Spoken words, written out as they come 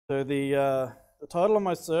So the title of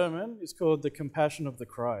my sermon is called The Compassion of the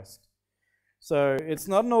Christ. So it's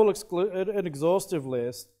not an exhaustive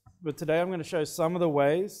list, but today I'm going to show some of the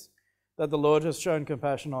ways that the Lord has shown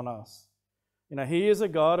compassion on us. He is a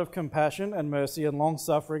God of compassion and mercy and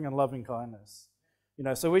long-suffering and loving kindness.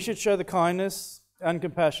 So we should show the kindness and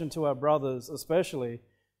compassion to our brothers especially,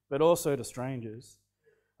 but also to strangers.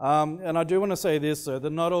 And I do want to say this,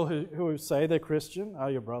 that not all who say they're Christian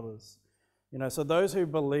are your brothers. So those who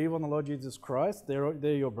believe on the Lord Jesus Christ, they're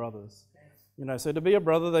your brothers. So to be a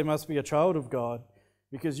brother, they must be a child of God,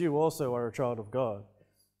 because you also are a child of God.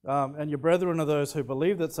 And your brethren are those who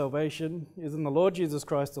believe that salvation is in the Lord Jesus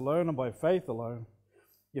Christ alone and by faith alone.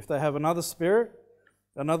 If they have another spirit,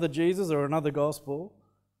 another Jesus, or another gospel,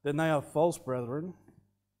 then they are false brethren.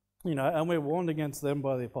 And we're warned against them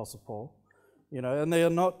by the Apostle Paul. And they are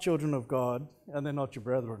not children of God, and they're not your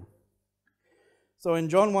brethren. So in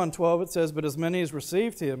John 1:12 it says, "But as many as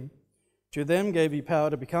received him, to them gave he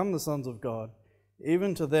power to become the sons of God,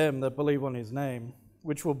 even to them that believe on his name,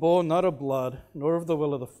 which were born not of blood, nor of the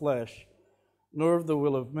will of the flesh, nor of the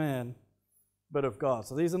will of man, but of God."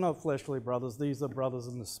 So these are not fleshly brothers, these are brothers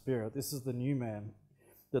in the Spirit. This is the new man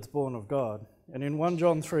that's born of God. And in 1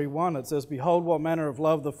 John 3:1 it says, "Behold what manner of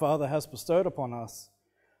love the Father has bestowed upon us,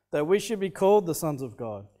 that we should be called the sons of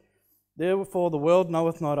God. Therefore the world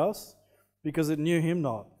knoweth not us, because it knew him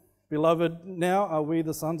not. Beloved, now are we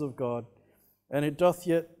the sons of God, and it doth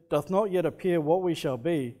not yet appear what we shall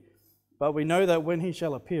be, but we know that when he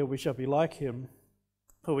shall appear, we shall be like him,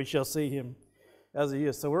 for we shall see him as he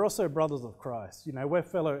is." So we're also brothers of Christ. We're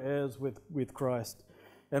fellow heirs with Christ,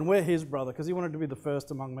 and we're his brother, because he wanted to be the first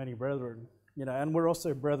among many brethren. And we're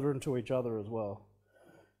also brethren to each other as well.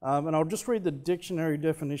 And I'll just read the dictionary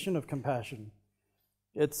definition of compassion.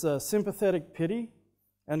 It's sympathetic pity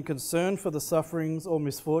and concern for the sufferings or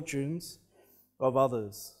misfortunes of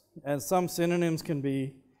others. And some synonyms can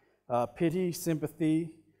be pity,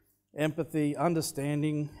 sympathy, empathy,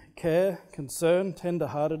 understanding, care, concern,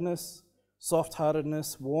 tender-heartedness,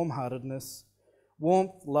 soft-heartedness, warm-heartedness,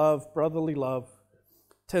 warmth, love, brotherly love,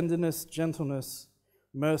 tenderness, gentleness,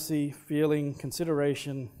 mercy, feeling,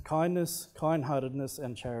 consideration, kindness, kind-heartedness,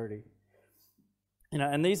 and charity.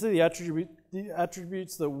 And these are the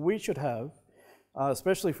attributes that we should have,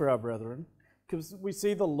 especially for our brethren, because we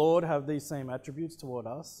see the Lord have these same attributes toward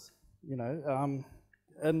us,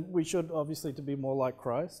 and we should obviously, to be more like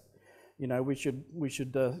Christ, we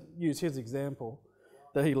should use his example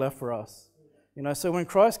that he left for us. So when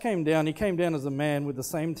Christ came down, he came down as a man with the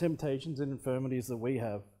same temptations and infirmities that we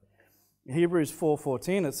have. In Hebrews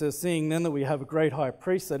 4:14 it says, "Seeing then that we have a great high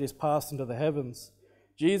priest that is passed into the heavens,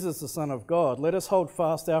 Jesus the Son of God, let us hold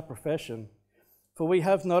fast our profession. For we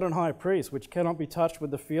have not an high priest which cannot be touched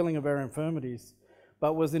with the feeling of our infirmities,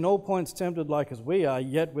 but was in all points tempted like as we are,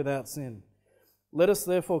 yet without sin. Let us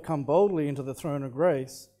therefore come boldly into the throne of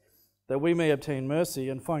grace, that we may obtain mercy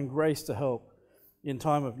and find grace to help in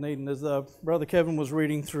time of need." And as Brother Kevin was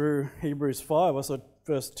reading through Hebrews 5, I saw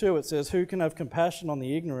verse 2, it says, "Who can have compassion on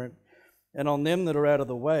the ignorant and on them that are out of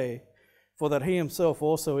the way, for that he himself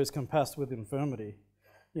also is compassed with infirmity."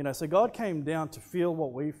 So God came down to feel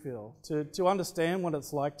what we feel, to understand what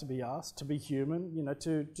it's like to be us, to be human,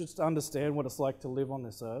 to just understand what it's like to live on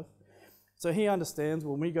this earth. So he understands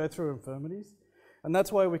when we go through infirmities, and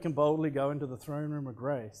that's why we can boldly go into the throne room of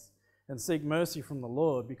grace and seek mercy from the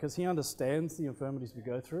Lord, because he understands the infirmities we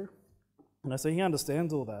go through. So he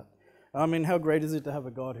understands all that. How great is it to have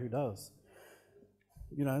a God who does?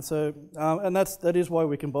 And that is why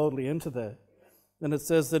we can boldly enter there. And it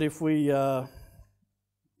says that if we...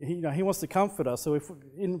 He wants to comfort us. So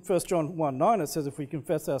in 1 John 1:9 it says, "If we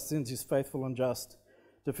confess our sins, he's faithful and just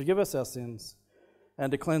to forgive us our sins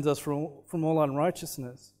and to cleanse us from all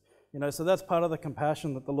unrighteousness." So that's part of the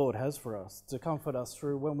compassion that the Lord has for us, to comfort us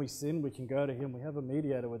through when we sin. We can go to him. We have a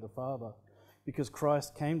mediator with the Father, because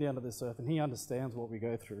Christ came down to this earth and he understands what we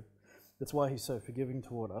go through. That's why he's so forgiving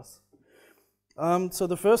toward us. So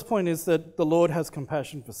the first point is that the Lord has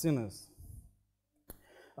compassion for sinners.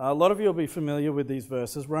 A lot of you will be familiar with these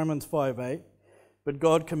verses. Romans 5:8, "But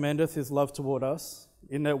God commendeth his love toward us,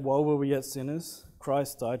 in that while we were yet sinners,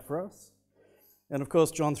 Christ died for us." And of course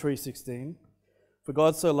John 3:16, "For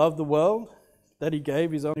God so loved the world, that he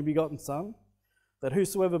gave his only begotten Son, that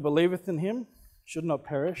whosoever believeth in him should not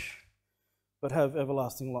perish, but have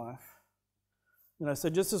everlasting life." So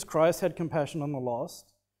just as Christ had compassion on the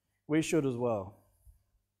lost, we should as well.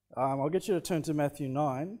 I'll get you to turn to Matthew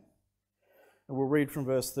 9, and we'll read from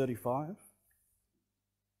verse 35.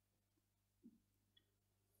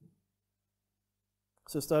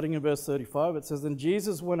 So starting in verse 35, it says, "And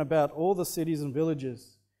Jesus went about all the cities and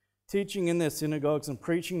villages, teaching in their synagogues and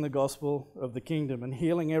preaching the gospel of the kingdom and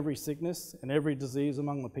healing every sickness and every disease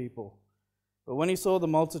among the people. But when he saw the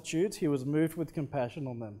multitudes, he was moved with compassion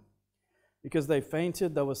on them, because they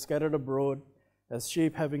fainted, they were scattered abroad as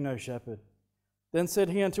sheep having no shepherd. Then said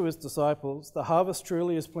he unto his disciples, The harvest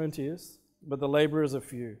truly is plenteous, but the labourers are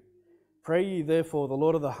few. Pray ye therefore the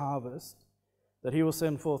Lord of the harvest, that he will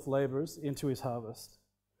send forth labourers into his harvest.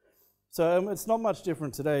 So it's not much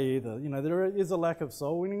different today either. There is a lack of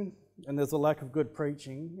soul winning, and there's a lack of good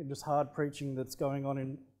preaching, and just hard preaching that's going on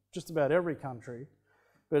in just about every country,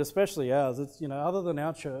 but especially ours. It's, other than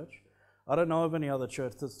our church, I don't know of any other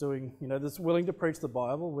church that's doing, that's willing to preach the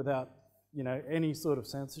Bible without, any sort of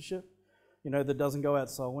censorship, that doesn't go out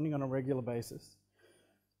soul winning on a regular basis.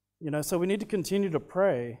 So we need to continue to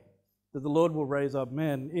pray that the Lord will raise up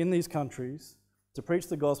men in these countries to preach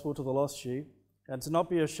the gospel to the lost sheep, and to not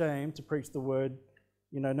be ashamed to preach the word,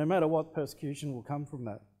 no matter what persecution will come from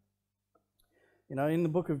that. In the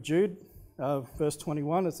book of Jude, verse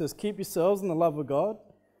 21, it says, Keep yourselves in the love of God,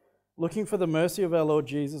 looking for the mercy of our Lord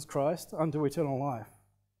Jesus Christ unto eternal life.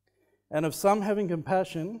 And of some having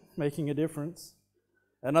compassion, making a difference,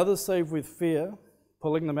 and others saved with fear,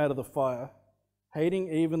 pulling them out of the fire,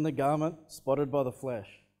 hating even the garment spotted by the flesh.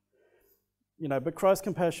 But Christ's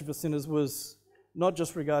compassion for sinners was not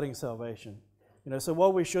just regarding salvation. So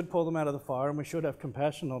while we should pull them out of the fire and we should have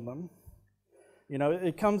compassion on them,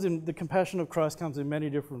 it comes in, the compassion of Christ comes in many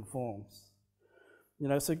different forms.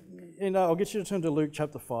 I'll get you to turn to Luke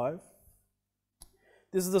chapter 5.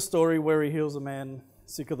 This is the story where he heals a man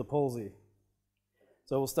sick of the palsy.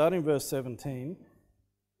 So we'll start in verse 17.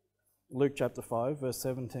 Luke chapter 5, verse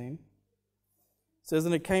 17. It says,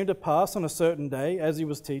 And it came to pass on a certain day, as he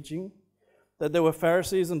was teaching, that there were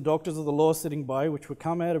Pharisees and doctors of the law sitting by, which were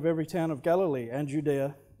come out of every town of Galilee and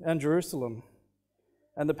Judea and Jerusalem.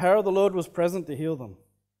 And the power of the Lord was present to heal them.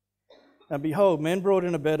 And behold, men brought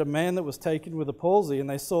in a bed a man that was taken with a palsy, and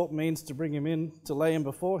they sought means to bring him in, to lay him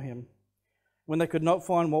before him. When they could not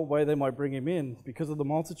find what way they might bring him in, because of the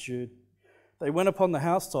multitude, they went upon the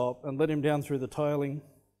housetop and let him down through the tiling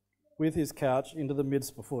with his couch into the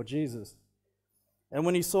midst before Jesus. And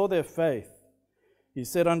when he saw their faith, he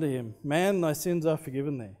said unto him, Man, thy sins are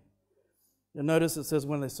forgiven thee. And notice it says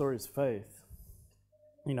when they saw his faith.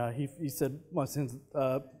 He said,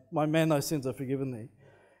 My man, thy sins are forgiven thee.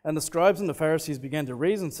 And the scribes and the Pharisees began to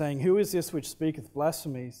reason, saying, Who is this which speaketh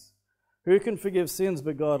blasphemies? Who can forgive sins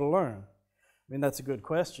but God alone? That's a good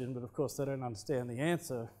question, but of course they don't understand the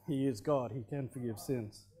answer. He is God, he can forgive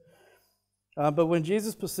sins. But when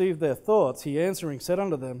Jesus perceived their thoughts, he answering said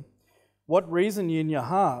unto them, What reason ye in your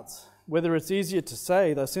hearts? Whether it's easier to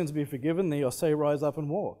say, Thy sins be forgiven thee, or say, Rise up and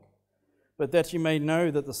walk. But that ye may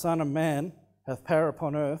know that the Son of Man hath power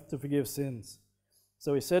upon earth to forgive sins.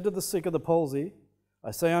 So he said to the sick of the palsy,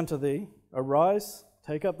 I say unto thee, Arise,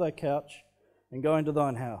 take up thy couch, and go into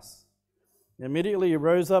thine house. And immediately he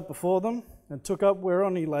rose up before them, and took up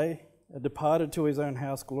whereon he lay, and departed to his own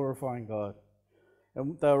house, glorifying God.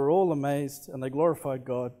 And they were all amazed, and they glorified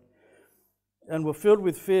God, and were filled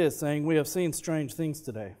with fear, saying, We have seen strange things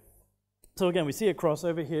today. So again, we see a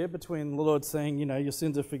crossover here between the Lord saying, your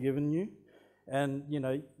sins are forgiven you, and,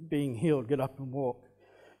 being healed, get up and walk.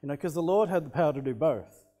 Because the Lord had the power to do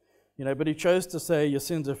both. But he chose to say, Your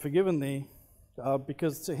sins are forgiven thee,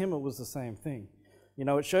 because to him it was the same thing.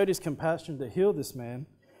 It showed his compassion to heal this man,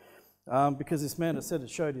 because this man, it said, it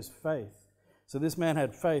showed his faith. So this man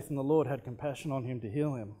had faith, and the Lord had compassion on him to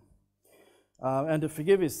heal him. And to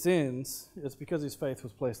forgive his sins, it's because his faith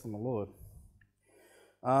was placed on the Lord.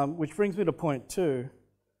 Which brings me to point 2,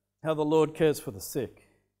 how the Lord cares for the sick.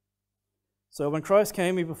 So when Christ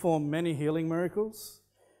came, he performed many healing miracles,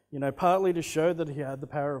 partly to show that he had the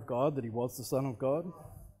power of God, that he was the Son of God,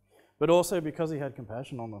 but also because he had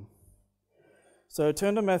compassion on them. So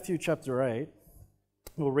turn to Matthew chapter 8.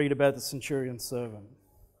 We'll read about the centurion's servant.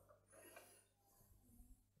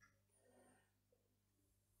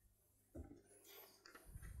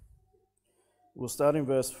 We'll start in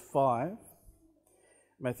verse 5.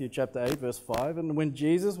 Matthew chapter 8, verse 5. And when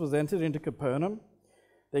Jesus was entered into Capernaum,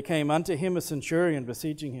 there came unto him a centurion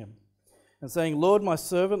beseeching him, and saying, Lord, my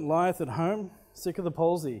servant lieth at home, sick of the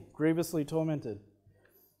palsy, grievously tormented.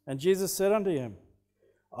 And Jesus said unto him,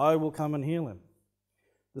 I will come and heal him.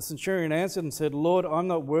 The centurion answered and said, Lord, I'm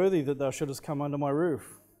not worthy that thou shouldest come under my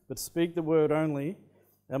roof, but speak the word only,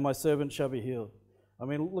 and my servant shall be healed.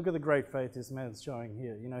 Look at the great faith this man's showing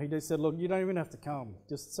here. He just said, look, you don't even have to come.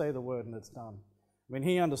 Just say the word and it's done.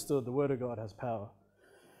 He understood the word of God has power.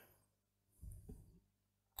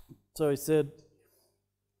 So he said,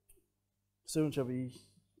 servant shall be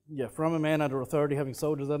from a man under authority, having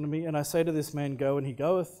soldiers under me. And I say to this man, go, and he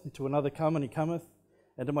goeth, and to another, come, and he cometh,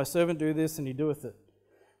 and to my servant, do this, and he doeth it.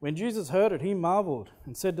 When Jesus heard it, he marveled,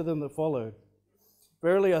 and said to them that followed,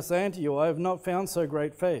 verily I say unto you, I have not found so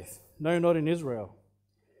great faith, no, not in Israel.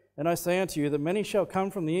 And I say unto you that many shall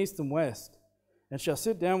come from the east and west, and shall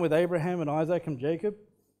sit down with Abraham and Isaac and Jacob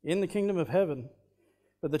in the kingdom of heaven.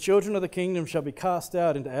 But the children of the kingdom shall be cast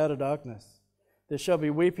out into outer darkness. There shall be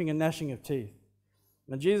weeping and gnashing of teeth.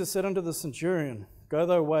 And Jesus said unto the centurion, go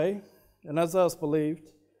thy way, and as thou hast believed,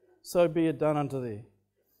 so be it done unto thee.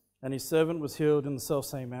 And his servant was healed in the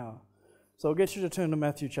selfsame hour. So I'll get you to turn to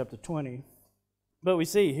Matthew chapter 20. But we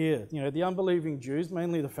see here, the unbelieving Jews,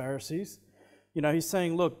 mainly the Pharisees, he's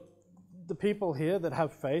saying, look, the people here that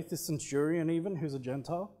have faith, this centurion even, who's a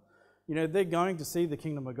Gentile, they're going to see the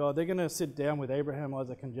kingdom of God. They're going to sit down with Abraham,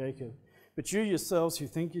 Isaac, and Jacob. But you yourselves who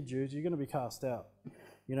think you're Jews, you're going to be cast out.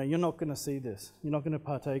 You're not going to see this. You're not going to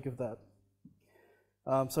partake of that.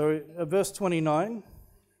 So verse 29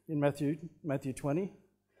 in Matthew 20.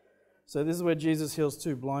 So this is where Jesus heals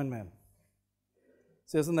two blind men.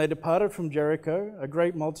 It says, and they departed from Jericho, a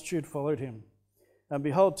great multitude followed him. And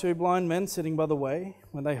behold, two blind men sitting by the way,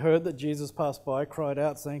 when they heard that Jesus passed by, cried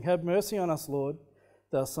out, saying, have mercy on us, Lord,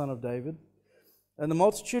 thou Son of David. And the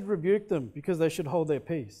multitude rebuked them, because they should hold their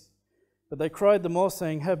peace. But they cried the more,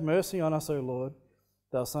 saying, have mercy on us, O Lord,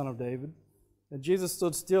 thou Son of David. And Jesus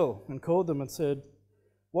stood still, and called them, and said,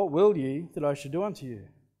 what will ye that I should do unto you?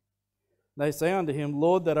 And they say unto him,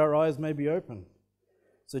 Lord, that our eyes may be opened.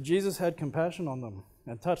 So Jesus had compassion on them,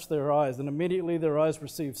 and touched their eyes, and immediately their eyes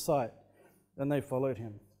received sight, and they followed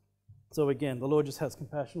him. So again, the Lord just has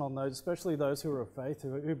compassion on those, especially those who are of faith,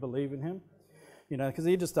 who believe in him. Because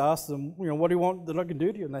he just asked them, what do you want that I can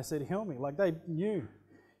do to you? And they said, heal me. Like they knew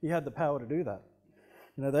he had the power to do that.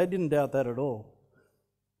 They didn't doubt that at all.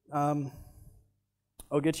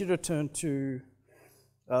 I'll get you to turn to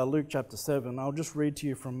Luke chapter 7. I'll just read to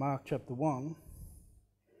you from Mark chapter 1.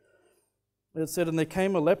 It said, and there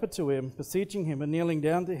came a leper to him, beseeching him and kneeling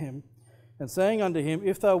down to him, and saying unto him,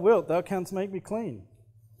 if thou wilt, thou canst make me clean.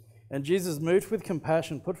 And Jesus, moved with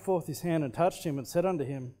compassion, put forth his hand and touched him, and said unto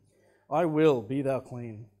him, I will, be thou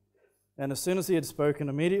clean. And as soon as he had spoken,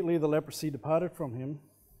 immediately the leprosy departed from him,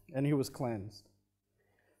 and he was cleansed.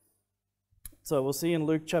 So we'll see in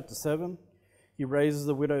Luke chapter 7, he raises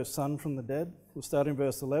the widow's son from the dead. We'll start in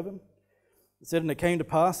verse 11. It said, and it came to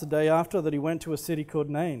pass the day after that he went to a city called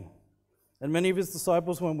Nain. And many of his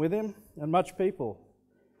disciples went with him, and much people.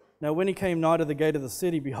 Now when he came nigh to the gate of the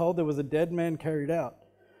city, behold, there was a dead man carried out,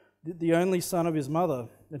 the only son of his mother,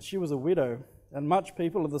 and she was a widow, and much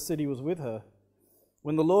people of the city was with her.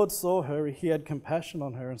 When the Lord saw her, he had compassion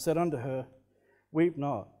on her, and said unto her, weep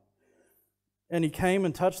not. And he came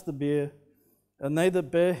and touched the bier, and they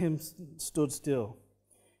that bare him stood still.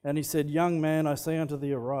 And he said, young man, I say unto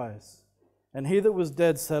thee, arise. And he that was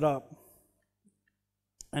dead sat up,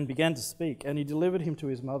 and began to speak, and he delivered him to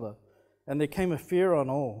his mother. And there came a fear on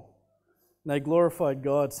all. And they glorified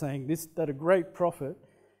God, saying, that a great prophet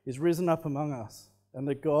is risen up among us, and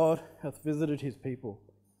that God hath visited his people.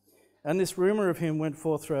 And this rumour of him went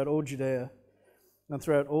forth throughout all Judea, and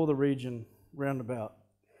throughout all the region round about.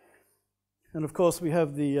 And of course we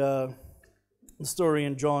have the story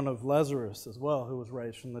in John of Lazarus as well, who was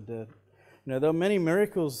raised from the dead. There were many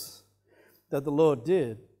miracles that the Lord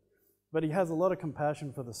did, but he has a lot of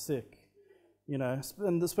compassion for the sick,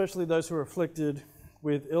 and especially those who are afflicted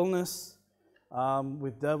with illness,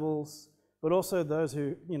 with devils, but also those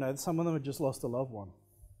who, some of them had just lost a loved one.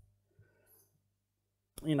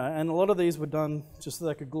 And a lot of these were done just so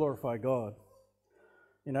they could glorify God.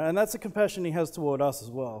 And that's the compassion he has toward us as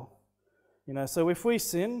well. So if we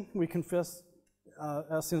sin, we confess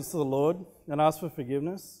our sins to the Lord and ask for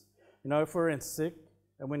forgiveness. If we're sick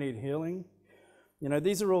and we need healing,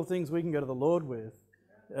 these are all things we can go to the Lord with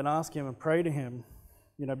and ask him and pray to him,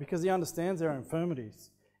 because he understands our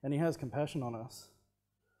infirmities and he has compassion on us.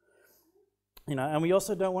 And we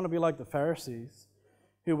also don't want to be like the Pharisees,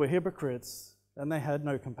 who were hypocrites and they had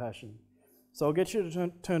no compassion. So I'll get you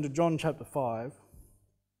to turn to John chapter 5,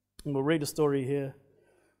 and we'll read a story here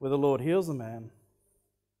where the Lord heals a man.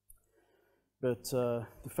 But the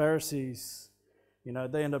Pharisees,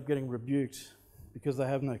 they end up getting rebuked because they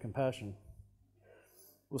have no compassion.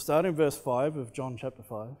 We'll start in verse 5 of John chapter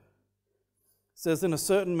 5. It says, and a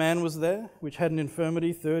certain man was there, which had an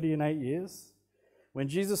infirmity 38 years. When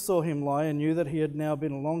Jesus saw him lie and knew that he had now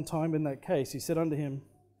been a long time in that case, he said unto him,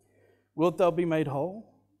 wilt thou be made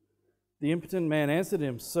whole? The impotent man answered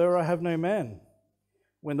him, Sir, I have no man,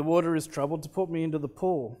 when the water is troubled, to put me into the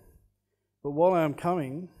pool. But while I am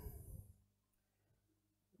coming,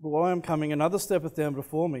 But while I am coming, another steppeth down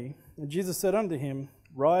before me. And Jesus said unto him,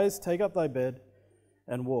 Rise, take up thy bed,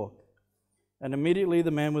 and walk. And immediately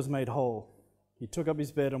the man was made whole. He took up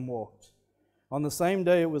his bed and walked. On the same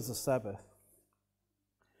day it was the Sabbath.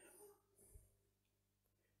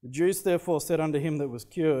 The Jews therefore said unto him that was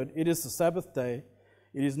cured, It is the Sabbath day,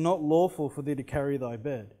 it is not lawful for thee to carry thy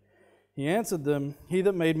bed. He answered them, He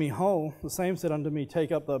that made me whole, the same said unto me,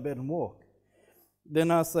 Take up thy bed and walk. Then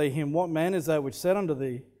asked they him, What man is that which said unto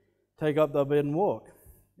thee, Take up thy bed and walk?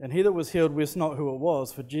 And he that was healed wist not who it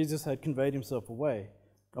was, for Jesus had conveyed himself away,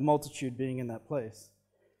 a multitude being in that place.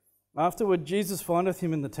 Afterward Jesus findeth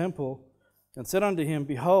him in the temple, and said unto him,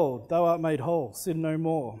 Behold, thou art made whole, sin no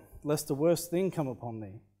more, lest a worse thing come upon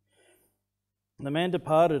thee. And the man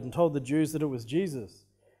departed and told the Jews that it was Jesus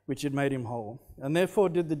which had made him whole. And therefore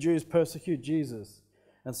did the Jews persecute Jesus,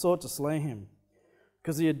 and sought to slay him,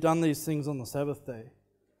 because he had done these things on the Sabbath day.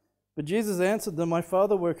 But Jesus answered them, My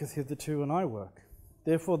Father worketh hitherto, and I work.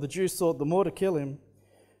 Therefore the Jews sought the more to kill him,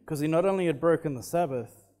 because he not only had broken the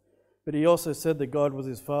Sabbath, but he also said that God was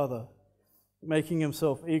his Father, making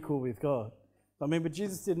himself equal with God. But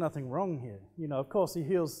Jesus did nothing wrong here. Of course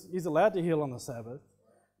he's allowed to heal on the Sabbath.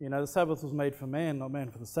 The Sabbath was made for man, not man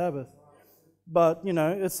for the Sabbath. But,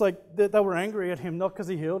 it's like they were angry at him, not because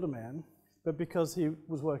he healed a man, but because he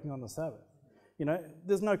was working on the Sabbath.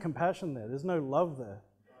 There's no compassion there. There's no love there.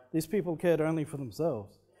 These people cared only for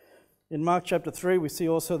themselves. In Mark chapter 3, we see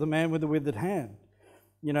also the man with the withered hand.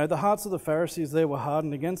 The hearts of the Pharisees there were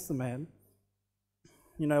hardened against the man.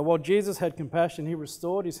 While Jesus had compassion, he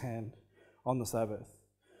restored his hand on the Sabbath.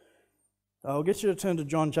 I'll get you to turn to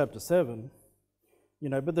John chapter 7.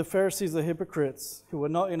 But the Pharisees are hypocrites who were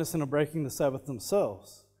not innocent of breaking the Sabbath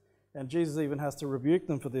themselves. And Jesus even has to rebuke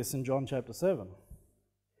them for this in John chapter 7.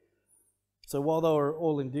 So while they were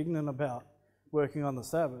all indignant about working on the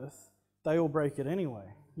Sabbath, they all break it anyway.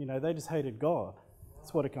 They just hated God.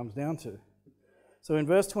 That's what it comes down to. So in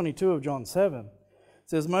verse 22 of John 7, it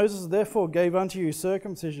says, Moses therefore gave unto you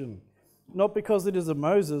circumcision, not because it is of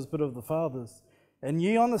Moses, but of the fathers. And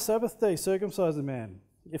ye on the Sabbath day circumcise a man.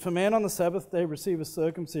 If a man on the Sabbath day receive a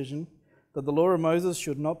circumcision, that the law of Moses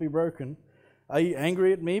should not be broken, are ye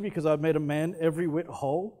angry at me because I've made a man every whit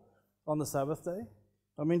whole on the Sabbath day?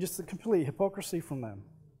 Just a complete hypocrisy from them.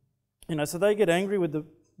 So they get angry with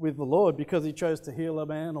the Lord because he chose to heal a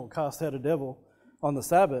man or cast out a devil on the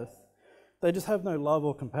Sabbath. They just have no love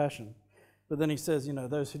or compassion. But then he says,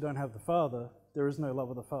 those who don't have the Father, there is no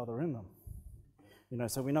love of the Father in them.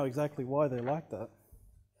 So we know exactly why they're like that.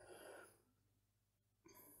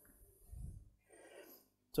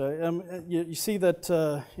 So you see that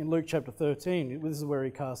in Luke chapter 13, this is where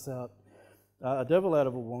he casts out a devil out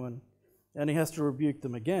of a woman, and he has to rebuke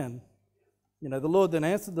them again. The Lord then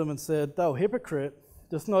answered them and said, Thou hypocrite,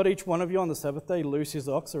 doth not each one of you on the Sabbath day loose his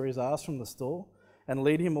ox or his ass from the stall, and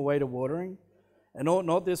lead him away to watering? And ought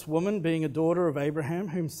not this woman, being a daughter of Abraham,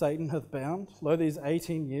 whom Satan hath bound, lo these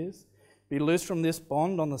 18 years, be loosed from this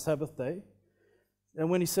bond on the Sabbath day? And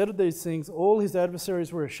when he said these things, all his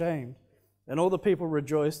adversaries were ashamed, and all the people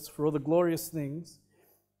rejoiced for all the glorious things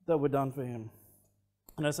that were done for him.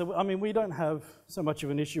 We don't have so much of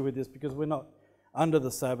an issue with this because we're not under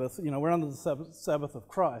the Sabbath. We're under the Sabbath of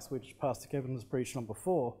Christ, which Pastor Kevin has preached on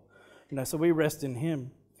before. So we rest in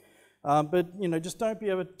him. But just don't be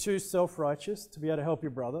ever too self-righteous to be able to help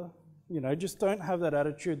your brother. Just don't have that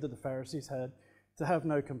attitude that the Pharisees had, to have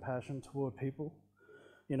no compassion toward people.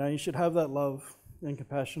 You should have that love and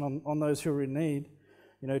compassion on those who are in need,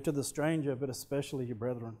 to the stranger, but especially your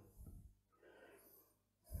brethren.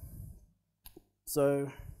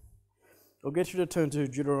 So I'll get you to turn to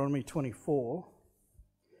Deuteronomy 24.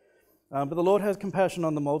 But the Lord has compassion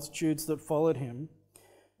on the multitudes that followed him,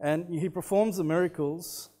 and he performs the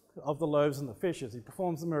miracles of the loaves and the fishes. He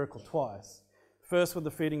performs the miracle twice. First with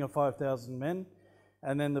the feeding of 5,000 men,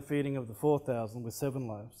 and then the feeding of the 4,000 with 7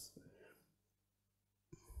 loaves.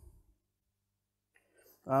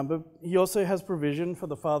 But he also has provision for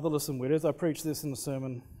the fatherless and widows. I preached this in the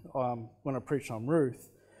sermon when I preached on Ruth.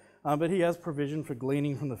 But he has provision for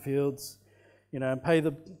gleaning from the fields. And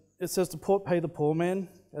it says to pay the poor man.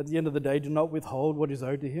 At the end of the day, do not withhold what is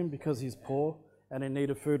owed to him because he's poor and in need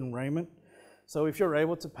of food and raiment. So if you're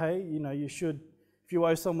able to pay, you should, if you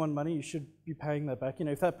owe someone money, you should be paying that back.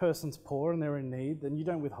 If that person's poor and they're in need, then you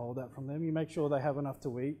don't withhold that from them. You make sure they have enough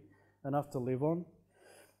to eat, enough to live on.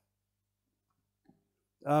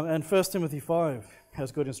 And 1 Timothy 5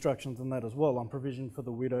 has good instructions on that as well, on provision for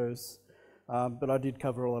the widows. But I did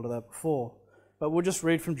cover a lot of that before. But we'll just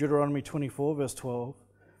read from Deuteronomy 24, verse 12.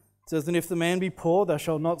 It says, And if the man be poor, thou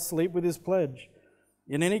shalt not sleep with his pledge.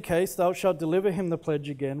 In any case, thou shalt deliver him the pledge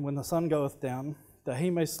again when the sun goeth down, that he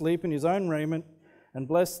may sleep in his own raiment and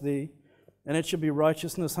bless thee, and it shall be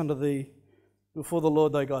righteousness unto thee before the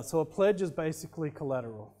Lord thy God. So a pledge is basically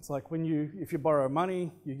collateral. It's like if you borrow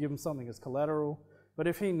money, you give him something as collateral, but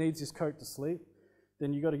if he needs his coat to sleep,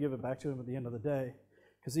 then you got to give it back to him at the end of the day,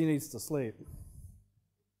 because he needs to sleep.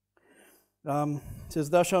 It says,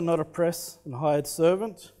 thou shalt not oppress an hired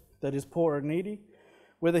servant that is poor or needy,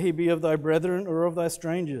 whether he be of thy brethren or of thy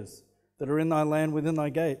strangers that are in thy land within thy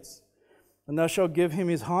gates. And thou shalt give him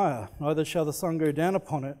his hire, neither shall the sun go down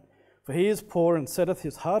upon it, for he is poor and setteth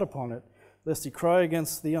his heart upon it, lest he cry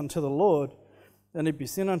against thee unto the Lord, and it be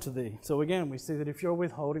sin unto thee. So again, we see that if you're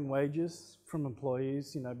withholding wages from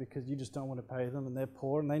employees, because you just don't want to pay them and they're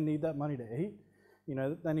poor and they need that money to eat,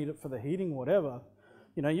 they need it for the heating, whatever,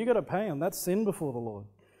 you got to pay them. That's sin before the Lord.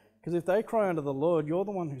 Because if they cry unto the Lord, you're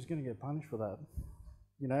the one who's going to get punished for that.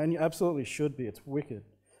 And you absolutely should be. It's wicked.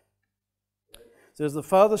 It says, the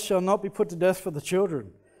fathers shall not be put to death for the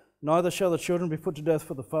children, neither shall the children be put to death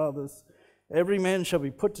for the fathers. Every man shall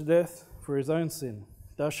be put to death for his own sin.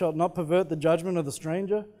 Thou shalt not pervert the judgment of the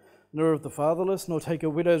stranger, nor of the fatherless, nor take a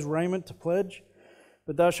widow's raiment to pledge.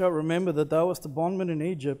 But thou shalt remember that thou wast a bondman in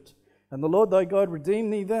Egypt, and the Lord thy God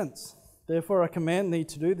redeemed thee thence. Therefore I command thee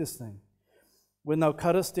to do this thing. When thou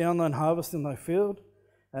cuttest down thine harvest in thy field,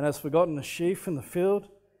 and hast forgotten a sheaf in the field,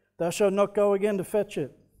 thou shalt not go again to fetch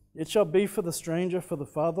it. It shall be for the stranger, for the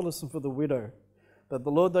fatherless, and for the widow, that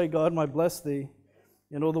the Lord thy God might bless thee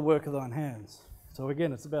in all the work of thine hands. So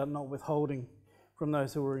again, it's about not withholding from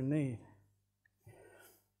those who are in need.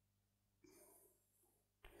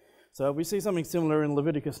 So we see something similar in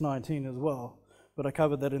Leviticus 19 as well, but I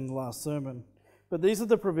covered that in the last sermon. But these are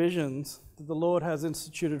the provisions that the Lord has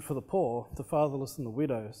instituted for the poor, the fatherless, and the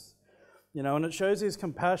widows. And it shows his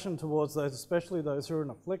compassion towards those, especially those who are in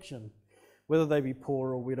affliction, whether they be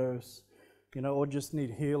poor or widows, or just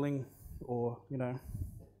need healing, or,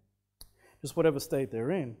 just whatever state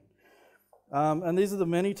they're in. And these are the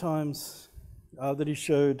many times that he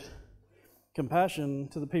showed compassion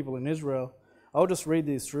to the people in Israel. I'll just read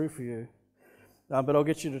these through for you, but I'll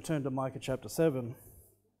get you to turn to Micah chapter 7,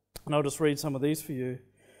 and I'll just read some of these for you,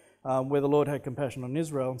 where the Lord had compassion on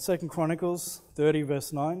Israel. In 2 Chronicles 30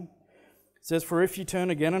 verse 9, it says, for if you turn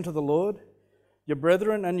again unto the Lord, your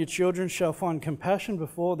brethren and your children shall find compassion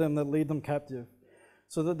before them that lead them captive,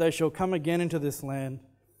 so that they shall come again into this land.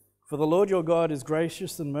 For the Lord your God is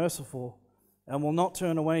gracious and merciful, and will not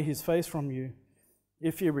turn away his face from you,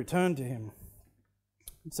 if you return to him.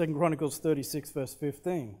 In 2 Chronicles 36 verse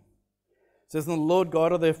 15, it says, and the Lord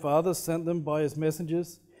God of their fathers sent them by his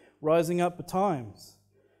messengers, rising up betimes,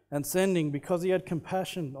 and sending, because he had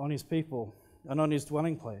compassion on his people and on his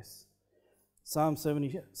dwelling place. Psalm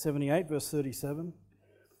 78 verse 37,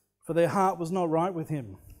 for their heart was not right with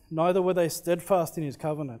him, neither were they steadfast in his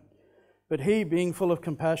covenant. But he, being full of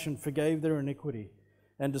compassion, forgave their iniquity,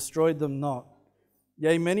 and destroyed them not.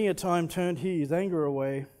 Yea, many a time turned he his anger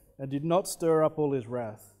away, and did not stir up all his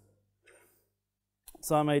wrath.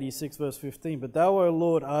 Psalm 86 verse 15, but thou, O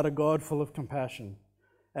Lord, art a God full of compassion,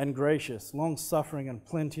 and gracious, long-suffering, and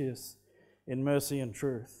plenteous in mercy and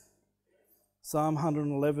truth. Psalm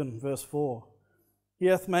 111 verse 4, he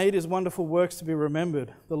hath made his wonderful works to be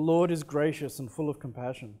remembered. The Lord is gracious and full of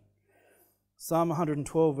compassion. Psalm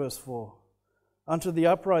 112 verse 4, unto the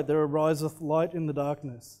upright there ariseth light in the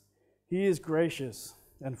darkness. He is gracious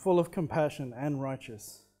and full of compassion and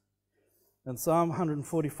righteous. And Psalm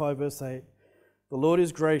 145 verse 8, the Lord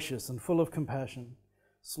is gracious and full of compassion,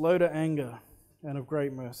 slow to anger, and of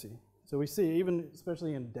great mercy. So we see, even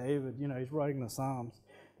especially in David, he's writing the Psalms,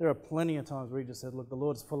 there are plenty of times where he just said, look, the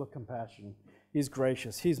Lord's full of compassion. He's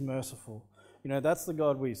gracious. He's merciful. That's the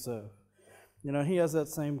God we serve. He has that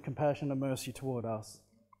same compassion and mercy toward us.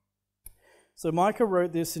 So Micah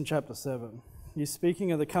wrote this in chapter 7. He's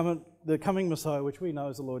speaking of the coming Messiah, which we know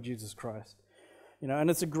is the Lord Jesus Christ. And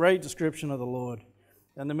it's a great description of the Lord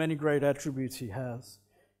and the many great attributes he has,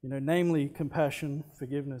 namely compassion,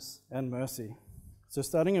 forgiveness, and mercy. So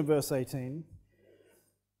starting in verse 18,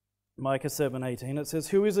 Micah 7:18, it says,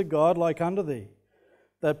 who is a God like unto thee,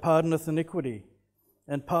 that pardoneth iniquity,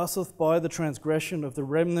 and passeth by the transgression of the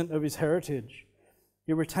remnant of his heritage?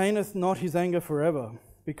 He retaineth not his anger forever,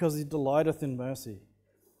 because he delighteth in mercy.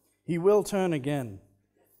 He will turn again.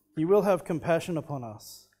 He will have compassion upon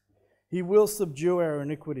us. He will subdue our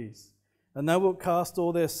iniquities, and thou wilt cast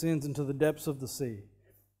all their sins into the depths of the sea.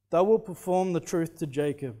 Thou wilt perform the truth to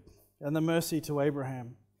Jacob, and the mercy to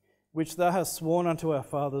Abraham, which thou hast sworn unto our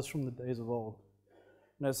fathers from the days of old.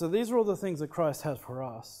 So these are all the things that Christ has for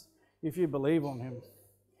us. If you believe on him,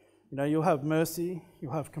 you'll have mercy,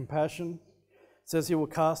 you'll have compassion. It says he will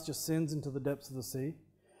cast your sins into the depths of the sea.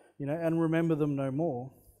 and remember them no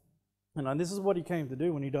more. And this is what he came to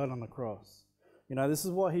do when he died on the cross. This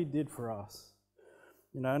is what he did for us.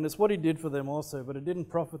 And it's what he did for them also, but it didn't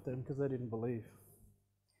profit them because they didn't believe.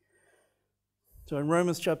 So in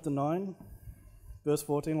Romans chapter 9, verse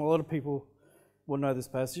 14, a lot of people will know this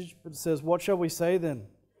passage, but it says, "What shall we say then?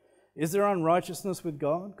 Is there unrighteousness with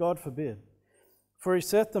God? God forbid. For he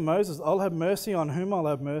saith to Moses, I'll have mercy on whom I'll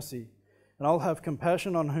have mercy, and I'll have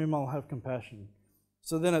compassion on whom I'll have compassion.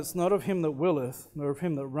 So then it's not of him that willeth, nor of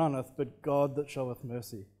him that runneth, but God that showeth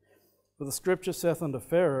mercy. For the scripture saith unto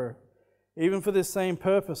Pharaoh, Even for this same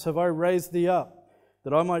purpose have I raised thee up,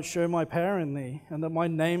 that I might show my power in thee, and that my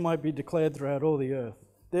name might be declared throughout all the earth.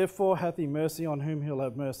 Therefore hath he mercy on whom he'll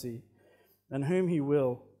have mercy, and whom he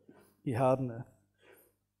will, he hardeneth."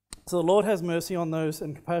 So the Lord has mercy on those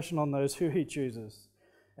and compassion on those who he chooses,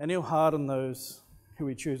 and he'll harden those who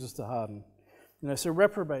he chooses to harden. So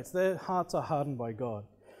reprobates, their hearts are hardened by God.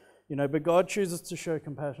 But God chooses to show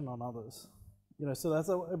compassion on others.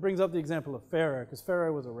 So it brings up the example of Pharaoh, because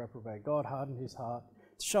Pharaoh was a reprobate. God hardened his heart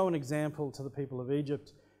to show an example to the people of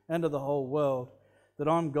Egypt and to the whole world that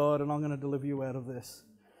I'm God and I'm going to deliver you out of this.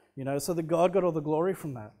 So that God got all the glory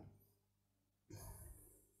from that.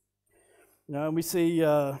 And we see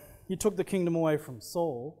he took the kingdom away from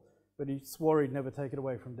Saul, but he swore he'd never take it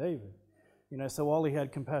away from David. So while he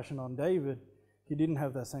had compassion on David, he didn't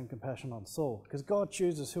have that same compassion on Saul, because God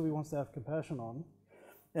chooses who he wants to have compassion on,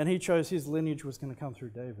 and he chose his lineage was going to come through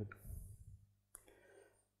David.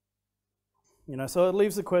 So it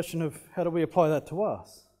leaves the question of how do we apply that to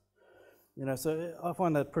us? So I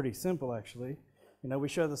find that pretty simple, actually. We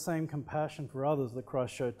show the same compassion for others that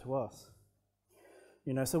Christ showed to us.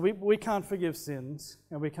 So we can't forgive sins,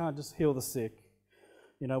 and we can't just heal the sick.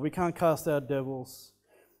 We can't cast out devils,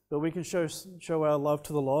 but we can show our love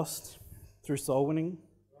to the lost through soul winning.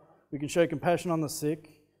 We can show compassion on the sick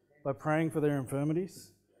by praying for their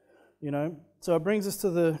infirmities. So it brings us to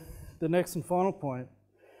the next and final point,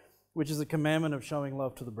 which is the commandment of showing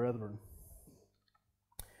love to the brethren.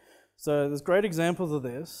 So there's great examples of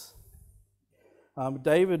this.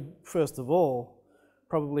 David, first of all,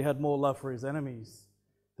 probably had more love for his enemies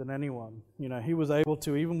than anyone. He was able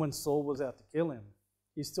to, even when Saul was out to kill him,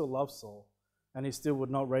 he still loved Saul, and he still would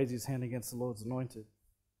not raise his hand against the Lord's anointed.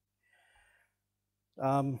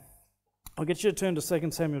 I'll get you to turn to 2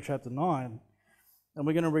 Samuel chapter 9, and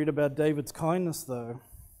we're going to read about David's kindness, though,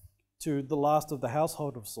 to the last of the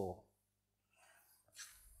household of Saul.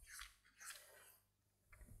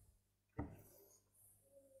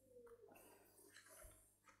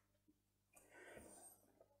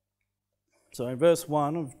 So in verse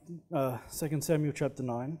 1 of 2 Samuel chapter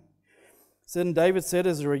 9, it said, "And David said,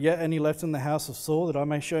 Is there yet any left in the house of Saul, that I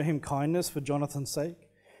may show him kindness for Jonathan's sake?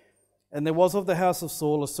 And there was of the house of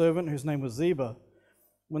Saul a servant whose name was Ziba.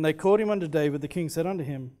 When they called him unto David, the king said unto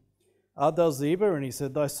him, Art thou Ziba? And he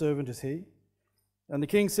said, Thy servant is he. And the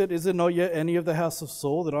king said, Is there not yet any of the house of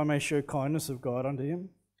Saul, that I may show kindness of God unto him?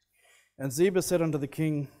 And Ziba said unto the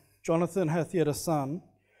king, Jonathan hath yet a son,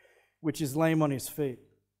 which is lame on his feet.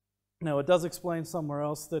 Now it does explain somewhere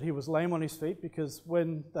else that he was lame on his feet, because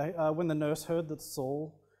when the nurse heard that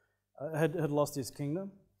Saul had lost his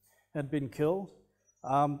kingdom, had been killed,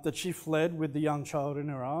 that she fled with the young child in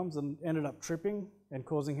her arms and ended up tripping and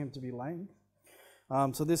causing him to be lame.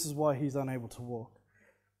 So this is why he's unable to walk.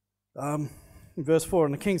 In verse 4,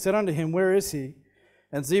 "And the king said unto him, Where is he?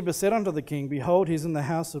 And Ziba said unto the king, Behold, he is in the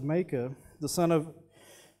house of Machir, the son of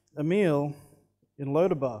Amiel, in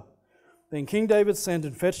Lodabar. Then King David sent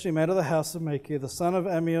and fetched him out of the house of Machir, the son of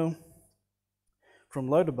Amiel, from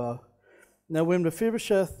Lodabar. Now when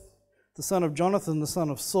Mephibosheth, the son of Jonathan, the son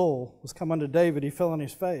of Saul, was come unto David, he fell on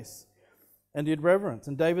his face, and did reverence.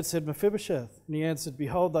 And David said, Mephibosheth. And he answered,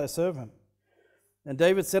 Behold thy servant. And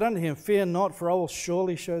David said unto him, Fear not, for I will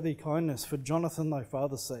surely show thee kindness for Jonathan thy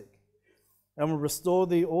father's sake, and will restore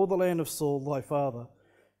thee all the land of Saul thy father,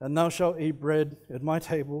 and thou shalt eat bread at my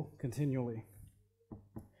table continually.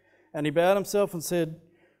 And he bowed himself and said,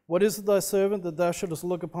 What is it thy servant, that thou shouldest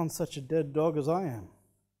look upon such a dead dog as I am?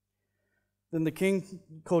 Then the king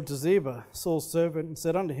called to Ziba, Saul's servant, and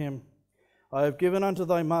said unto him, I have given unto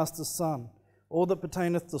thy master's son all that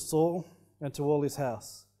pertaineth to Saul and to all his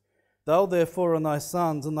house. Thou therefore and thy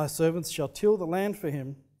sons and thy servants shall till the land for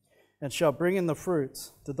him, and shall bring in the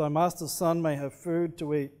fruits, that thy master's son may have food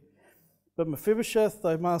to eat. But Mephibosheth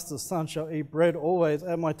thy master's son shall eat bread always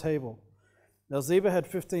at my table. Now Ziba had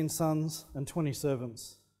 15 sons and 20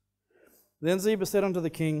 servants. Then Ziba said unto the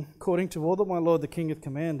king, According to all that my lord the king hath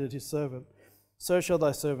commanded his servant, so shall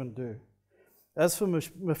thy servant do. As for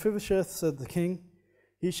Mephibosheth, said the king,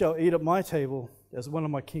 he shall eat at my table as one of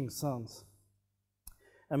my king's sons.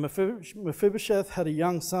 And Mephibosheth had a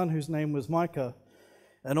young son whose name was Micah,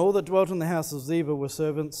 and all that dwelt in the house of Ziba were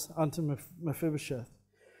servants unto Mephibosheth.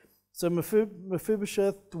 So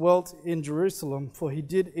Mephibosheth dwelt in Jerusalem, for he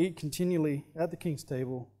did eat continually at the king's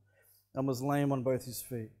table, and was lame on both his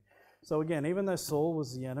feet. So again, even though Saul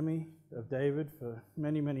was the enemy of David for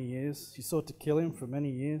many, many years, he sought to kill him for many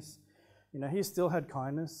years, he still had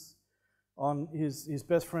kindness on his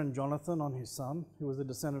best friend Jonathan, on his son, who was a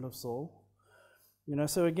descendant of Saul.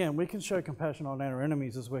 So again, we can show compassion on our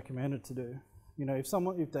enemies as we're commanded to do.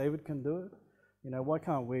 If David can do it, why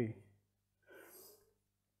can't we?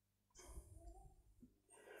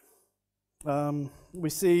 We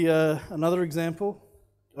see another example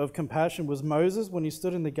of compassion was Moses, when he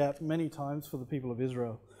stood in the gap many times for the people of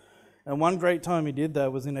Israel. And one great time he did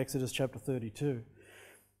that was in Exodus chapter 32.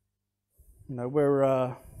 Where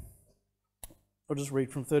I'll just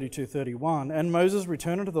read from 32:31. And Moses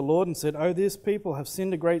returned unto the Lord and said, "Oh, this people have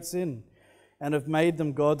sinned a great sin, and have made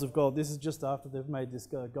them gods of gold." This is just after they've made this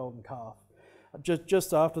golden calf.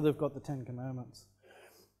 Just after they've got the Ten Commandments.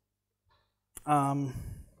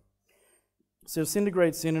 So have sinned a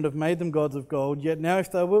great sin and have made them gods of gold. Yet now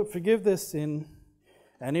if thou wilt forgive their sin,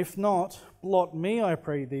 and if not, blot me, I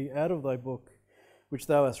pray thee, out of thy book, which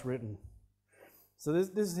thou hast written. So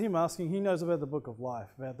this is him asking, he knows about the book of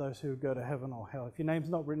life, about those who go to heaven or hell. If your name's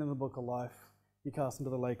not written in the book of life, you're cast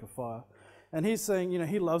into the lake of fire. And he's saying,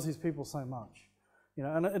 he loves his people so much.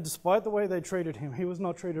 And despite the way they treated him, he was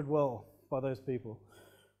not treated well by those people.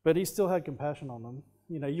 But he still had compassion on them.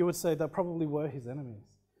 You would say they probably were his enemies.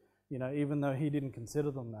 Even though he didn't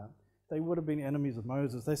consider them that. They would have been enemies of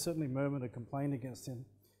Moses. They certainly murmured and complained against him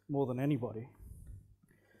more than anybody.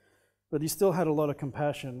 But he still had a lot of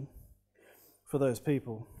compassion for those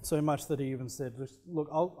people, so much that he even said, look,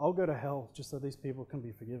 I'll go to hell just so these people can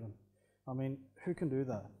be forgiven. I mean, who can do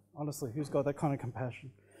that? Honestly, who's got that kind of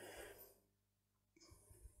compassion?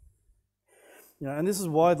 And this is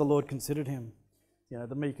why the Lord considered him,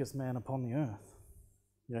 the meekest man upon the earth.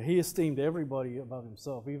 He esteemed everybody above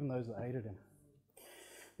himself, even those that hated him.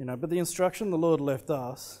 But the instruction the Lord left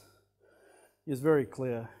us is very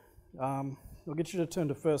clear. I'll get you to turn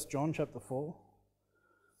to 1 John chapter 4.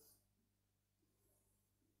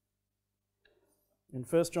 In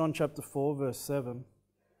 1 John chapter 4, verse 7, it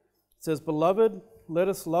says, "Beloved, let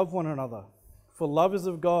us love one another, for love is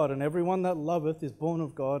of God, and everyone that loveth is born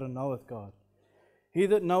of God and knoweth God. He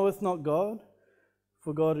that knoweth not God,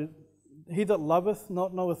 he that loveth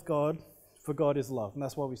not knoweth God, for God is love." And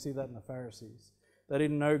that's why we see that in the Pharisees. They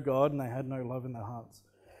didn't know God and they had no love in their hearts.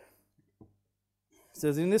 It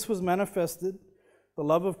says, "In this was manifested the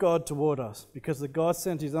love of God toward us, because that God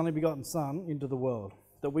sent his only begotten Son into the world,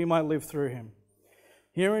 that we might live through him.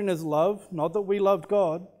 Herein is love, not that we loved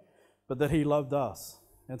God, but that he loved us,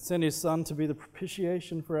 and sent his Son to be the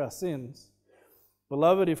propitiation for our sins.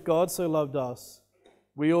 Beloved, if God so loved us,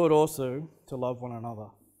 we ought also to love one another."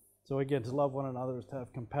 So again, to love one another is to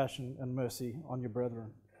have compassion and mercy on your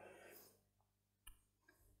brethren.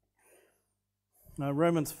 Now,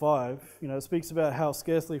 Romans 5, it speaks about how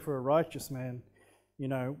scarcely for a righteous man,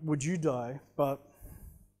 would you die, but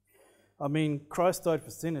Christ died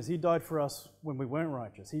for sinners. He died for us when we weren't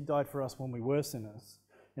righteous. He died for us when we were sinners.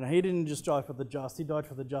 He didn't just die for the just. He died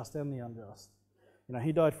for the just and the unjust.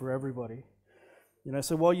 He died for everybody.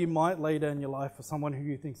 So while you might lay down your life for someone who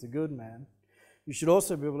you think's a good man, you should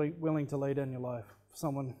also be willing to lay down your life for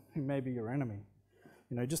someone who may be your enemy.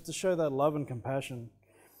 Just to show that love and compassion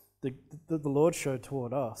that the Lord showed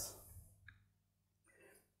toward us.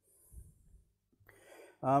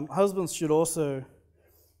 Husbands should also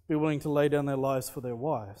be willing to lay down their lives for their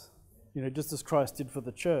wives, just as Christ did for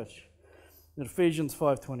the church. In Ephesians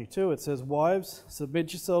 5:22 it says, "Wives,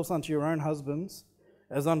 submit yourselves unto your own husbands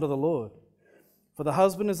as unto the Lord. For the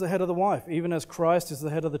husband is the head of the wife, even as Christ is the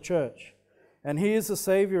head of the church, and he is the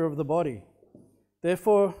Saviour of the body.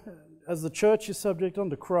 Therefore, as the church is subject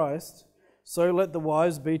unto Christ, so let the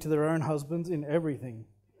wives be to their own husbands in everything.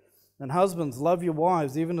 And husbands, love your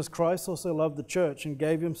wives, even as Christ also loved the church and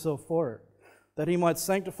gave himself for it, that he might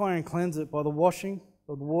sanctify and cleanse it by the washing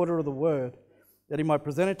of the water of the word, that he might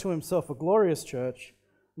present it to himself a glorious church,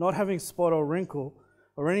 not having spot or wrinkle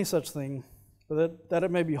or any such thing, but that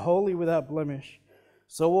it may be holy without blemish.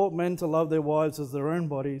 So ought men to love their wives as their own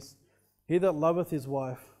bodies. He that loveth his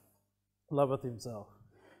wife loveth himself."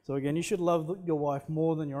 So again, you should love your wife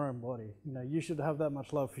more than your own body. You should have that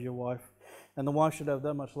much love for your wife, and the wife should have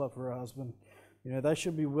that much love for her husband. They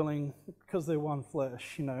should be willing, because they're one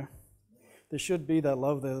flesh, there should be that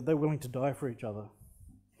love there, that they're willing to die for each other.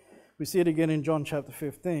 We see it again in John chapter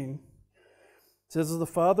 15. It says, "As the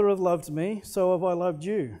Father hath loved me, so have I loved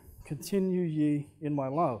you. continue ye in my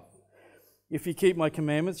love. If ye keep my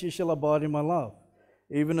commandments, ye shall abide in my love,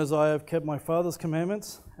 even as I have kept my Father's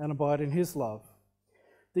commandments and abide in his love.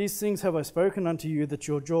 These things have I spoken unto you, that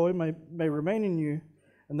your joy may remain in you,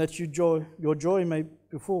 and that your joy may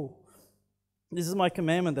be full. This is my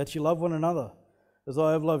commandment, that ye love one another, as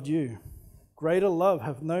I have loved you. Greater love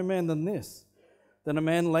hath no man than this, than a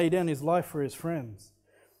man lay down his life for his friends.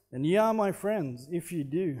 And ye are my friends, if ye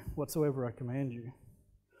do whatsoever I command you.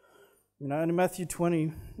 And in Matthew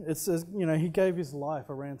 20, it says, he gave his life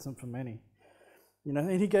a ransom for many.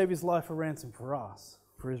 And he gave his life a ransom for us,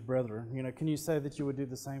 for his brethren. Can you say that you would do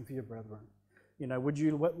the same for your brethren? Would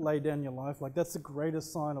you lay down your life? That's the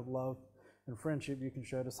greatest sign of love and friendship you can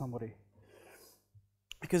show to somebody.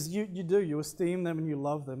 Because you esteem them and you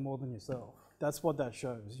love them more than yourself. That's what that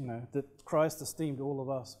shows, that Christ esteemed all of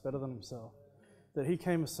us better than himself. That he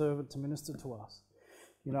came a servant to minister to us.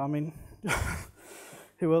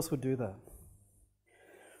 Who else would do that?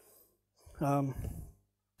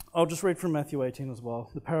 I'll just read from Matthew 18 as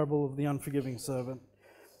well, the parable of the unforgiving servant.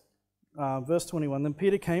 Verse 21, Then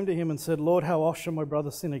Peter came to him and said, Lord, how oft shall my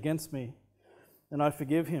brother sin against me, and I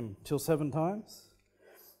forgive him? Till 7 times?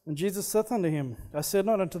 And Jesus saith unto him, I said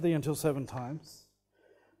not unto thee until 7 times,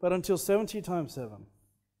 but until 70 times 7.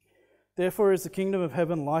 Therefore is the kingdom of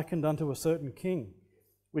heaven likened unto a certain king,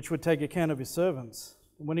 which would take account of his servants.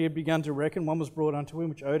 And when he had begun to reckon, one was brought unto him,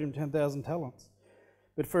 which owed him 10,000 talents.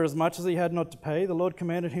 But for as much as he had not to pay, the Lord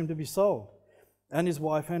commanded him to be sold, and his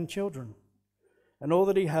wife and children, and all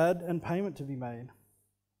that he had, and payment to be made.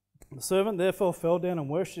 The servant therefore fell down and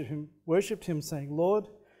worshipped him, saying, Lord,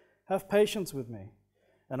 have patience with me,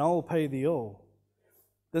 and I will pay thee all.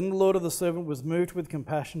 Then the Lord of the servant was moved with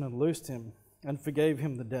compassion, and loosed him, and forgave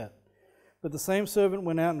him the debt. But the same servant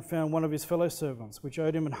went out and found one of his fellow servants, which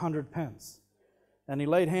owed him 100 pence. And he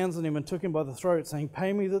laid hands on him and took him by the throat, saying,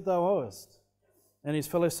 Pay me that thou owest. And his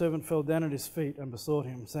fellow servant fell down at his feet and besought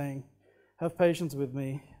him, saying, Have patience with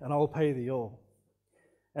me, and I will pay thee all.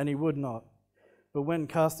 And he would not, but went and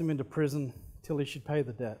cast him into prison till he should pay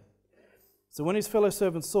the debt. So when his fellow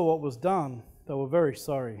servants saw what was done, they were very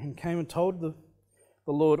sorry, and came and told the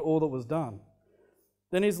Lord all that was done.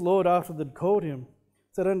 Then his Lord, after that called him,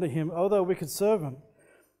 said unto him, O thou wicked servant,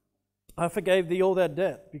 I forgave thee all that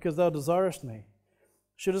debt, because thou desirest me.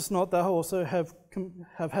 Shouldest not thou also have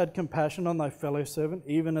had compassion on thy fellow servant,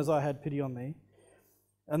 even as I had pity on thee?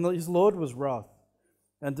 And his Lord was wroth,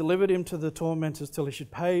 and delivered him to the tormentors till he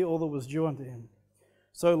should pay all that was due unto him.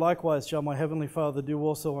 So likewise shall my heavenly Father do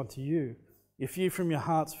also unto you, if ye from your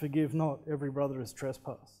hearts forgive not every brother his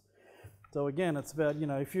trespass. So again, it's about,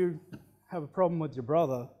 if you have a problem with your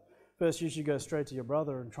brother, first you should go straight to your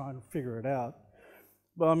brother and try and figure it out.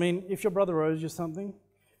 But if your brother owes you something,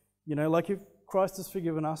 if Christ has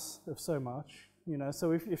forgiven us of so much,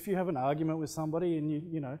 so if you have an argument with somebody and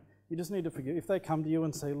you just need to forgive. If they come to you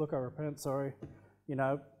and say, look, I repent, sorry,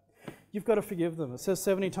 you've got to forgive them. It says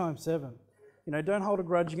 70 times 7. Don't hold a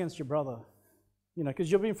grudge against your brother, because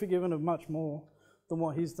you've been forgiven of much more than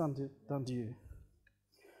what he's done to you.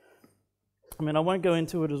 I won't go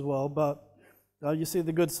into it as well, but you see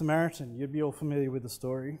the Good Samaritan, you'd be all familiar with the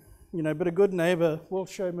story. But a good neighbour will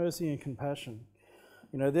show mercy and compassion.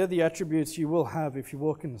 They're the attributes you will have if you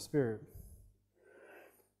walk in the Spirit.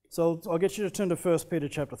 So I'll get you to turn to 1 Peter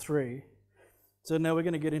chapter 3. So now we're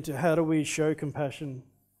going to get into how do we show compassion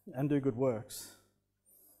and do good works.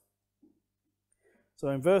 So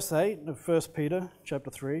in verse 8 of 1 Peter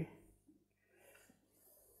chapter 3,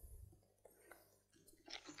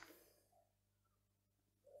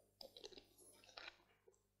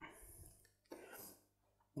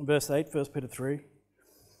 verse 8, 1 Peter 3, it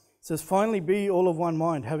says, Finally be all of one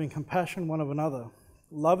mind, having compassion one of another.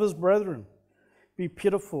 Love as brethren. Be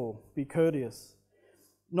pitiful, be courteous,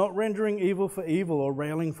 not rendering evil for evil or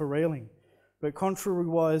railing for railing, but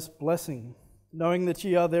contrariwise blessing, knowing that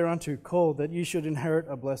ye are thereunto called, that ye should inherit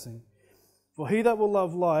a blessing. For he that will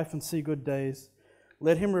love life and see good days,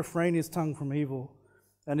 let him refrain his tongue from evil,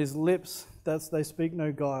 and his lips, that they speak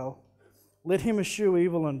no guile. Let him eschew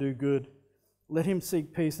evil and do good. Let him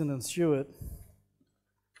seek peace and ensue it.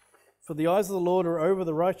 For the eyes of the Lord are over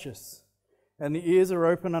the righteous, and the ears are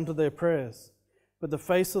open unto their prayers. But the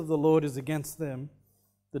face of the Lord is against them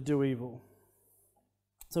that do evil.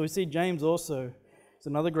 So we see James also. It's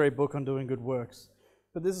another great book on doing good works.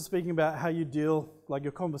 But this is speaking about how you deal, like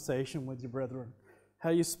your conversation with your brethren,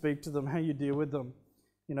 how you speak to them, how you deal with them.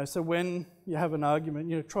 So when you have an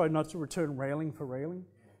argument, try not to return railing for railing,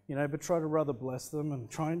 but try to rather bless them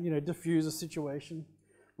and try and, diffuse a situation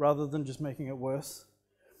rather than just making it worse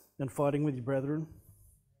and fighting with your brethren.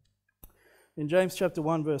 In James chapter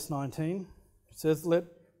 1, verse 19, it says, Let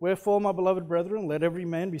Wherefore, my beloved brethren, let every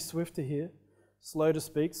man be swift to hear, slow to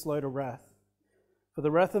speak, slow to wrath. For the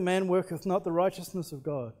wrath of man worketh not the righteousness of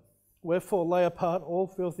God. Wherefore, lay apart all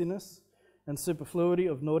filthiness and superfluity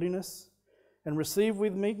of naughtiness, and receive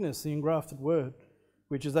with meekness the engrafted word,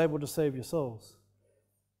 which is able to save your souls.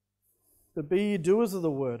 But be ye doers of the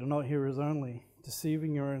word, and not hearers only,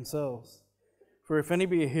 deceiving your own selves. For if any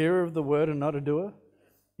be a hearer of the word and not a doer,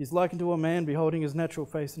 he is like unto a man beholding his natural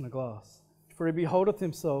face in a glass. For he beholdeth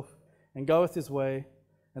himself, and goeth his way,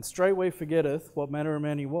 and straightway forgetteth what manner of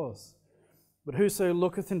man he was. But whoso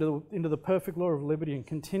looketh into the perfect law of liberty, and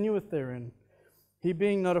continueth therein, he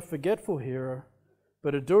being not a forgetful hearer,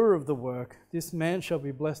 but a doer of the work, this man shall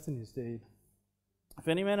be blessed in his deed. If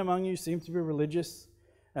any man among you seem to be religious,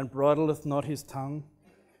 and bridleth not his tongue,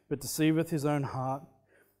 but deceiveth his own heart,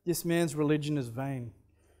 this man's religion is vain.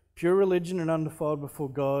 Pure religion and undefiled before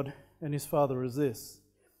God and his Father is this,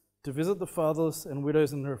 to visit the fatherless and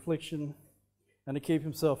widows in their affliction, and to keep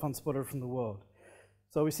himself unspotted from the world.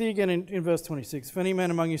 So we see again in verse 26, if any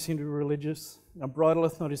man among you seem to be religious, and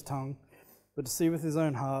bridleth not his tongue, but deceiveth his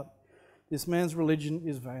own heart, this man's religion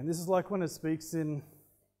is vain. This is like when it speaks in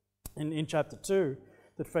chapter 2,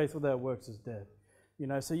 that faith without works is dead.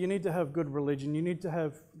 So you need to have good religion. You need to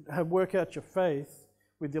have work out your faith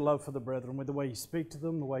with your love for the brethren, with the way you speak to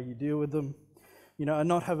them, the way you deal with them, and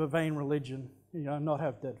not have a vain religion, and not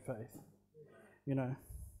have dead faith,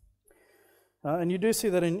 And you do see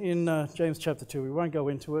that in James chapter 2. We won't go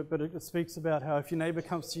into it, but it speaks about how if your neighbour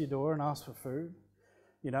comes to your door and asks for food,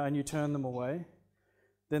 and you turn them away,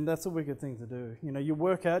 then that's a wicked thing to do. You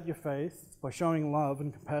work out your faith by showing love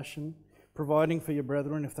and compassion, providing for your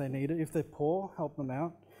brethren if they need it. If they're poor, help them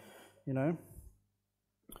out,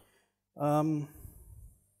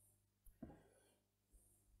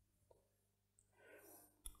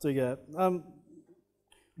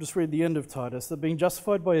 just read the end of Titus, that being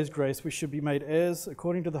justified by his grace, we should be made heirs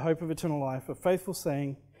according to the hope of eternal life, a faithful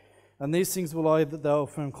saying, and these things will I that thou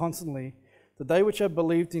affirm constantly, that they which have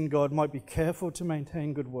believed in God might be careful to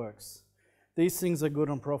maintain good works. These things are good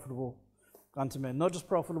and profitable unto men, not just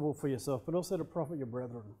profitable for yourself, but also to profit your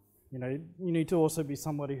brethren. You need to also be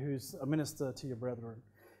somebody who's a minister to your brethren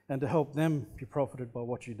and to help them be profited by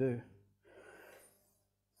what you do.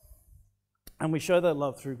 And we show that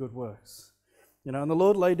love through good works. And the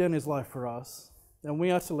Lord laid down his life for us, and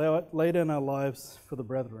we are to lay down our lives for the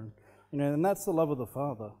brethren. And that's the love of the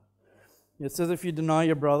Father. It says if you deny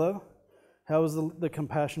your brother, how is the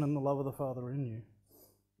compassion and the love of the Father in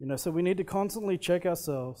you? So we need to constantly check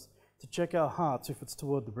ourselves, to check our hearts if it's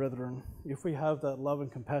toward the brethren, if we have that love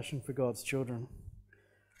and compassion for God's children.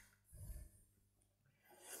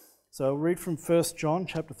 So I'll read from 1 John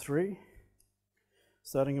chapter 3,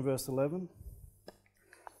 starting in verse 11.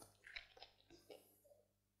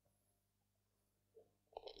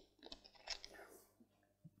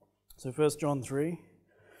 So 1 John 3,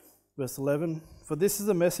 verse 11. For this is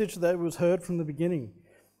the message that was heard from the beginning,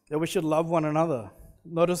 that we should love one another,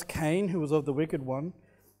 not as Cain, who was of the wicked one,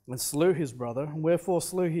 and slew his brother. And wherefore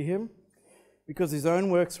slew he him? Because his own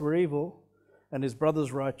works were evil, and his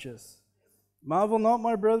brother's righteous. Marvel not,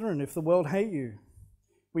 my brethren, if the world hate you.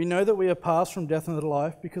 We know that we are passed from death unto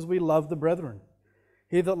life, because we love the brethren.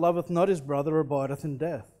 He that loveth not his brother abideth in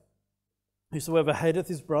death. Whosoever hateth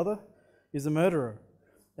his brother is a murderer,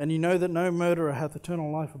 and you know that no murderer hath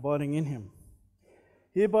eternal life abiding in him.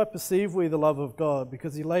 Hereby perceive we the love of God,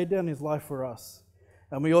 because he laid down his life for us,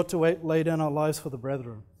 and we ought to lay down our lives for the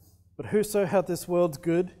brethren. But whoso hath this world's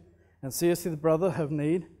good, and seeth his brother have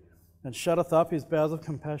need, and shutteth up his bowels of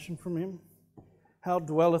compassion from him, how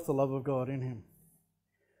dwelleth the love of God in him?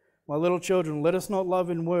 My little children, let us not love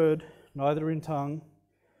in word, neither in tongue,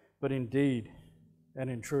 but in deed and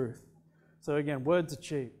in truth. So again, words are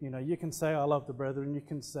cheap. You can say, I love the brethren. You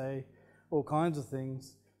can say all kinds of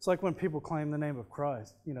things. It's like when people claim the name of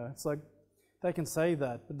Christ. It's like they can say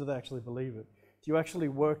that, but do they actually believe it? Do you actually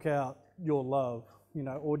work out your love,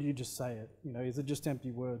 or do you just say it? Is it just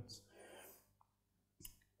empty words?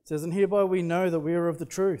 It says, and hereby we know that we are of the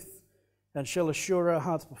truth, and shall assure our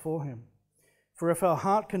hearts before him. For if our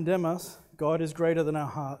heart condemn us, God is greater than our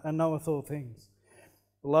heart, and knoweth all things.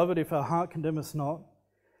 Beloved, if our heart condemn us not,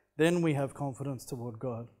 then we have confidence toward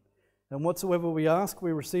God. And whatsoever we ask,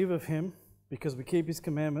 we receive of him, because we keep his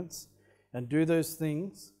commandments, and do those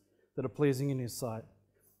things that are pleasing in his sight.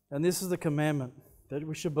 And this is the commandment, that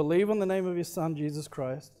we should believe on the name of his Son, Jesus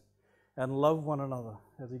Christ, and love one another,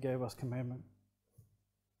 as he gave us commandment.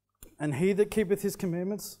 And he that keepeth his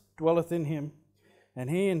commandments dwelleth in him, and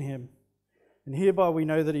he in him. And hereby we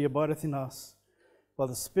know that he abideth in us, by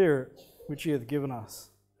the Spirit which he hath given us.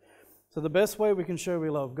 So the best way we can show we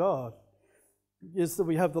love God is that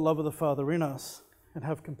we have the love of the Father in us and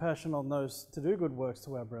have compassion on those to do good works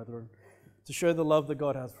to our brethren, to show the love that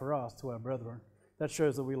God has for us to our brethren. That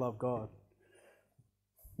shows that we love God.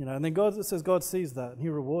 And then it says God sees that and He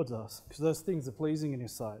rewards us because those things are pleasing in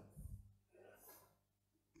His sight.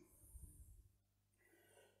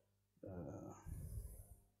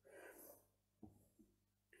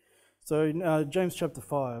 So in James chapter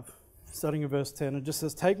 5, starting in verse 10, it just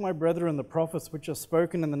says, "Take my brethren the prophets which are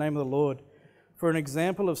spoken in the name of the Lord, for an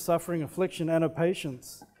example of suffering, affliction, and of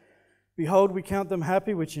patience. Behold, we count them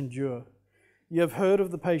happy which endure. You have heard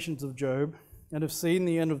of the patience of Job, and have seen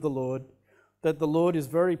the end of the Lord, that the Lord is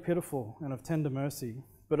very pitiful and of tender mercy.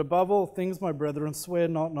 But above all things, my brethren, swear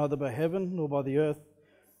not, neither by heaven, nor by the earth,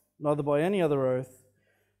 neither by any other oath,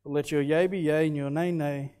 but let your yea be yea, and your nay,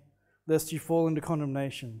 nay, lest you fall into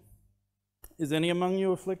condemnation. Is any among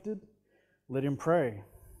you afflicted? Let him pray.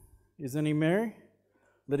 Is any merry?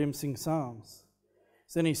 Let him sing psalms.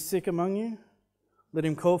 Is any sick among you? Let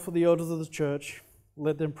him call for the elders of the church.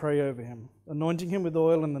 Let them pray over him, anointing him with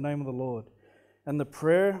oil in the name of the Lord. And the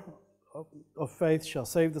prayer of faith shall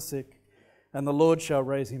save the sick, and the Lord shall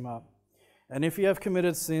raise him up. And if ye have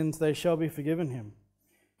committed sins, they shall be forgiven him.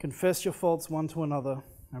 Confess your faults one to another,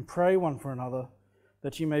 and pray one for another,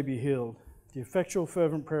 that ye may be healed. The effectual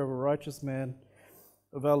fervent prayer of a righteous man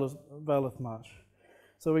availeth much."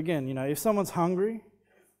 So again, if someone's hungry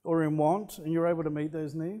or in want and you're able to meet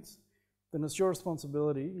those needs, then it's your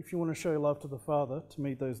responsibility, if you want to show love to the Father, to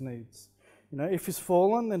meet those needs. If he's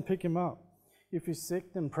fallen, then pick him up. If he's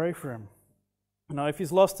sick, then pray for him. If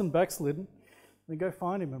he's lost and backslidden, then go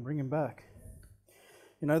find him and bring him back.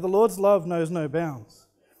 The Lord's love knows no bounds,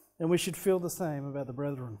 and we should feel the same about the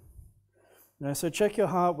brethren. So check your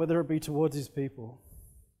heart, whether it be towards his people.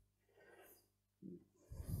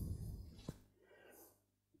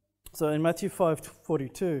 So in Matthew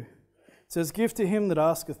 5:42, it says, "Give to him that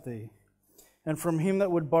asketh thee, and from him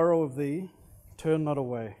that would borrow of thee, turn not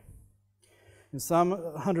away." In Psalm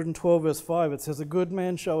 112 verse 5, it says, "A good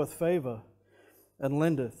man showeth favour, and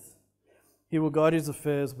lendeth. He will guide his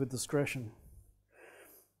affairs with discretion."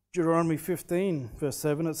 Deuteronomy 15 verse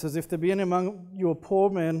 7, it says, "If there be any among you a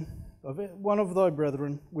poor man, of one of thy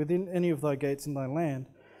brethren, within any of thy gates in thy land,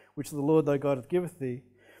 which the Lord thy God hath given thee,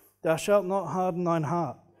 thou shalt not harden thine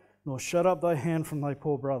heart, nor shut up thy hand from thy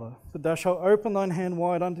poor brother, but thou shalt open thine hand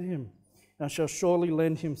wide unto him, and shalt surely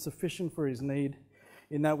lend him sufficient for his need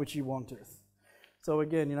in that which he wanteth." So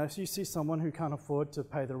again, if you see someone who can't afford to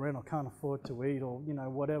pay the rent or can't afford to eat or,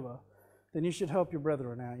 whatever, then you should help your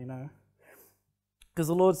brethren out, Because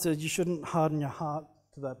the Lord says you shouldn't harden your heart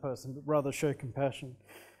to that person, but rather show compassion.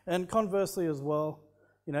 And conversely as well,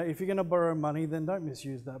 if you're going to borrow money, then don't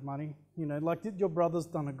misuse that money. Like your brother's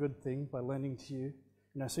done a good thing by lending to you.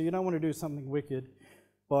 So you don't want to do something wicked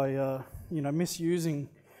by, misusing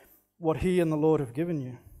what he and the Lord have given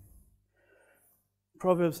you.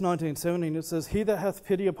 Proverbs 19:17, it says, "He that hath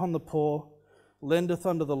pity upon the poor lendeth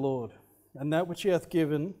unto the Lord, and that which he hath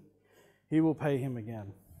given, he will pay him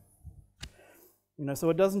again." So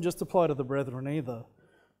it doesn't just apply to the brethren either.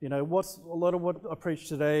 What's a lot of what I preach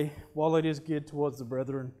today, while it is geared towards the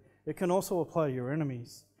brethren, it can also apply to your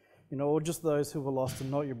enemies, or just those who are lost and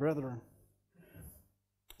not your brethren.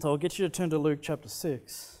 So I'll get you to turn to Luke chapter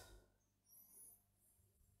 6.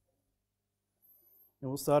 And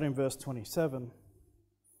we'll start in verse 27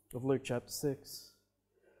 of Luke chapter 6.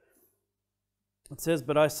 It says,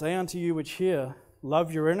 "But I say unto you which hear,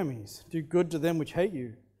 love your enemies, do good to them which hate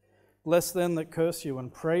you, bless them that curse you,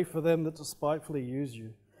 and pray for them that despitefully use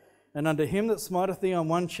you. And unto him that smiteth thee on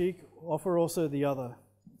one cheek, offer also the other.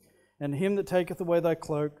 And him that taketh away thy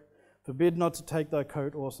cloak, forbid not to take thy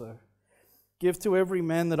coat also. Give to every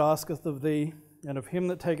man that asketh of thee, and of him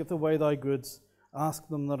that taketh away thy goods, ask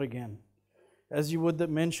them not again. As you would that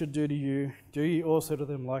men should do to you, do ye also to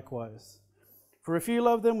them likewise. For if you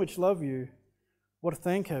love them which love you, what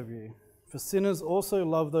thank have you? For sinners also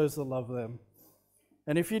love those that love them.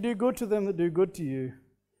 And if you do good to them that do good to you,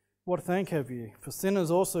 what thank have ye? For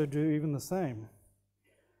sinners also do even the same.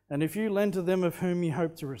 And if you lend to them of whom ye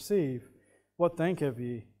hope to receive, what thank have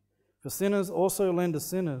ye? For sinners also lend to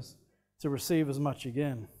sinners to receive as much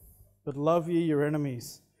again. But love ye your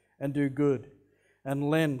enemies, and do good, and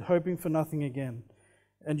lend, hoping for nothing again.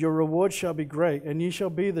 And your reward shall be great, and ye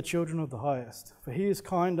shall be the children of the highest. For he is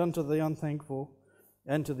kind unto the unthankful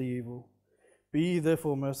and to the evil. Be ye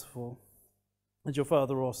therefore merciful, as your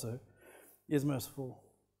Father also is merciful."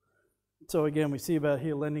 So again, we see about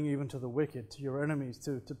here lending even to the wicked, to your enemies,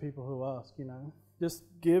 to people who ask, Just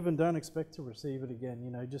give and don't expect to receive it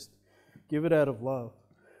again, just give it out of love.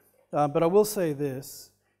 But I will say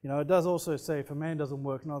this, it does also say, if a man doesn't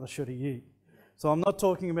work, neither should he eat. So I'm not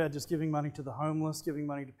talking about just giving money to the homeless, giving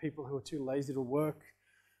money to people who are too lazy to work.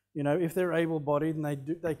 You know, if they're able-bodied and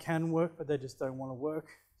they can work, but they just don't want to work,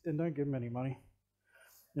 then don't give them any money.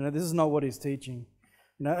 You know, this is not what he's teaching.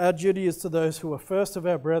 You know, our duty is to those who are first of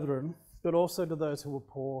our brethren, but also to those who are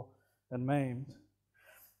poor and maimed.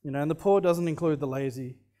 You know, and the poor doesn't include the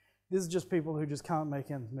lazy. This is just people who just can't make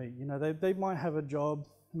ends meet. You know, they might have a job,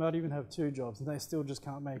 might even have 2 jobs, and they still just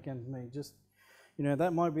can't make ends meet. Just, you know,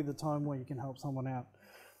 that might be the time where you can help someone out.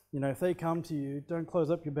 You know, if they come to you, don't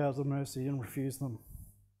close up your bowels of mercy and refuse them.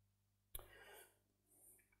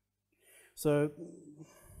 So,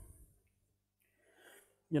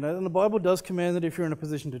 you know, and the Bible does command that if you're in a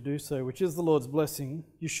position to do so, which is the Lord's blessing,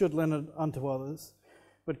 you should lend it unto others.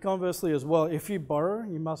 But conversely as well, if you borrow,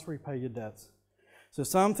 you must repay your debts. So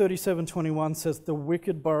Psalm 37:21 says, "The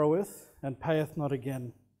wicked borroweth and payeth not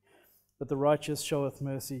again, but the righteous showeth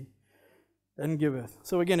mercy and giveth."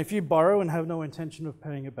 So again, if you borrow and have no intention of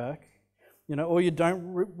paying it back, you know, or you don't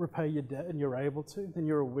repay your debt and you're able to, then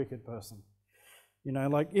you're a wicked person. You know,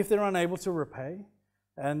 like if they're unable to repay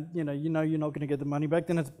and you know you're not going to get the money back,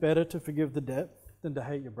 then it's better to forgive the debt than to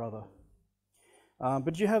hate your brother.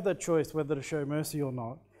 But you have that choice whether to show mercy or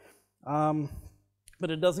not. But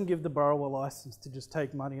it doesn't give the borrower license to just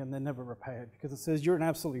take money and then never repay it, because it says you're an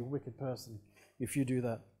absolutely wicked person if you do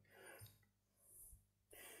that.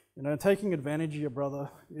 You know, taking advantage of your brother,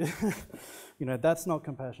 you know, that's not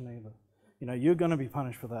compassion either. You know, you're going to be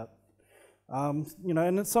punished for that. You know,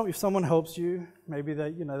 and if someone helps you, maybe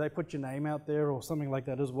they put your name out there or something like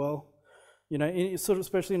that as well. You know, sort of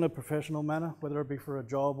especially in a professional manner, whether it be for a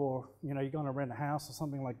job or, you know, you're going to rent a house or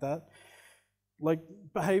something like that. Like,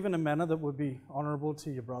 behave in a manner that would be honourable to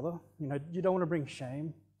your brother. You know, you don't want to bring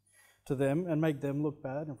shame to them and make them look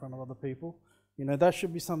bad in front of other people. You know, that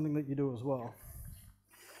should be something that you do as well.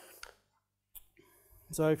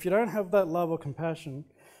 So if you don't have that love or compassion,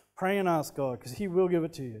 pray and ask God, because He will give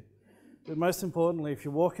it to you. But most importantly, if you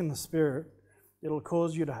walk in the Spirit, it'll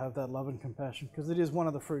cause you to have that love and compassion, because it is one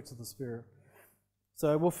of the fruits of the Spirit.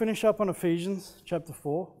 So we'll finish up on Ephesians chapter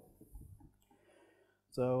 4.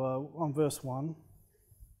 So on verse 1.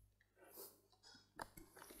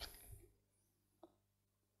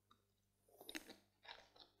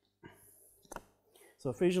 So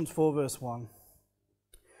Ephesians 4 verse 1. It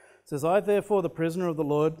says, "I therefore, the prisoner of the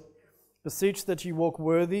Lord, beseech that ye walk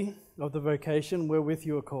worthy of the vocation wherewith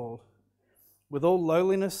you are called, with all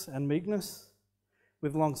lowliness and meekness,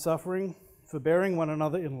 with long suffering, forbearing one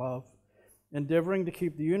another in love, endeavouring to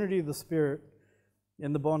keep the unity of the Spirit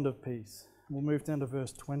in the bond of peace." We'll move down to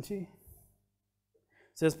verse 20. It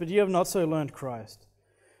says, "But ye have not so learned Christ,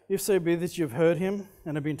 if so be that you have heard him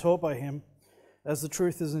and have been taught by him, as the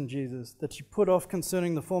truth is in Jesus, that ye put off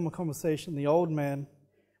concerning the former conversation the old man,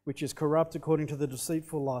 which is corrupt according to the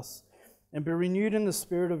deceitful lusts, and be renewed in the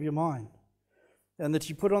spirit of your mind, and that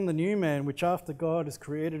ye put on the new man, which after God is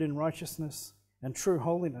created in righteousness and true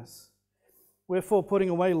holiness. Wherefore, putting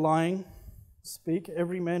away lying, speak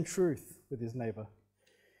every man truth with his neighbour.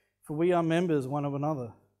 For we are members one of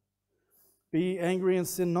another. Be ye angry and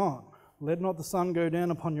sin not. Let not the sun go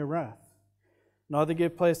down upon your wrath, neither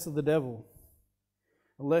give place to the devil.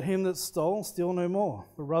 And let him that stole steal no more,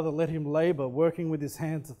 but rather let him labour, working with his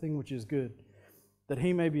hands the thing which is good, that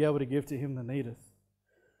he may be able to give to him that needeth.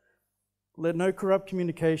 Let no corrupt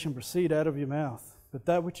communication proceed out of your mouth, but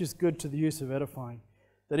that which is good to the use of edifying,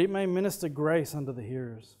 that it may minister grace unto the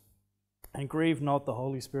hearers. And grieve not the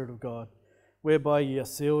Holy Spirit of God, whereby ye are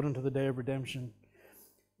sealed unto the day of redemption.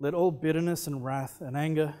 Let all bitterness and wrath and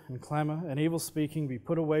anger and clamour and evil speaking be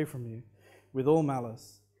put away from you, with all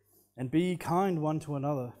malice. And be ye kind one to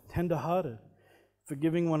another, tender-hearted,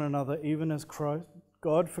 forgiving one another, even as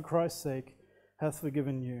God for Christ's sake hath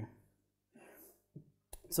forgiven you."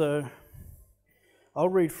 So, I'll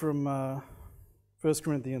read from 1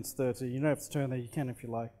 Corinthians 30. You don't have to turn there, you can if you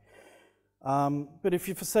like. But if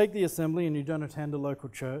you forsake the assembly and you don't attend a local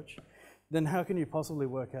church, then how can you possibly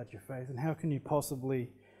work out your faith? And how can you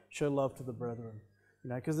possibly show love to the brethren? You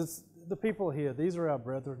know, because it's the people here, these are our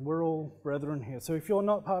brethren. We're all brethren here. So if you're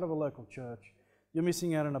not part of a local church, you're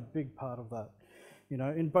missing out on a big part of that. You know,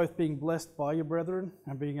 in both being blessed by your brethren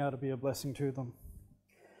and being able to be a blessing to them.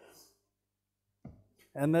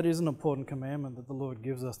 And that is an important commandment that the Lord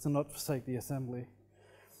gives us, to not forsake the assembly.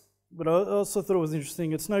 But I also thought it was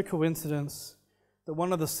interesting, it's no coincidence that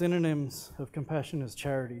one of the synonyms of compassion is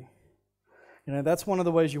charity. You know, that's one of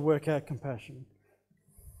the ways you work out compassion.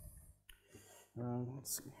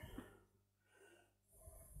 Let's see.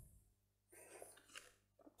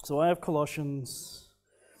 So I have Colossians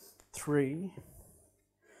 3,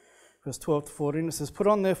 verse 12 to 14, it says, "Put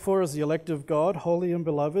on therefore as the elect of God, holy and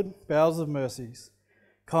beloved, bowels of mercies,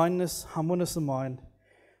 kindness, humbleness of mind,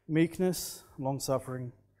 meekness,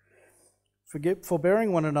 long-suffering,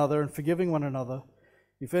 forbearing one another and forgiving one another.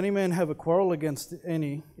 If any man have a quarrel against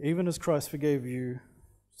any, even as Christ forgave you,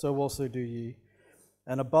 so also do ye.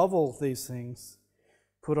 And above all these things,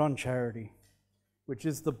 put on charity, which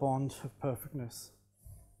is the bond of perfectness."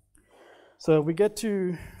 So we get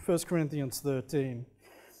to 1 Corinthians 13.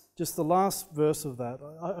 Just the last verse of that,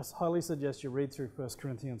 I highly suggest you read through 1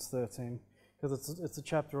 Corinthians 13, because it's a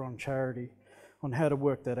chapter on charity, on how to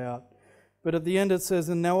work that out. But at the end it says,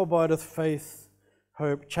 "And now abideth faith,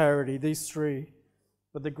 hope, charity," these three,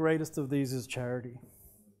 but the greatest of these is charity.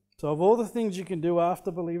 So of all the things you can do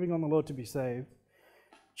after believing on the Lord to be saved,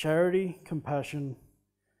 charity, compassion,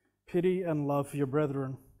 pity and love for your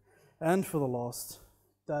brethren and for the lost,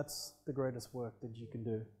 that's the greatest work that you can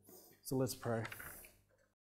do. So let's pray.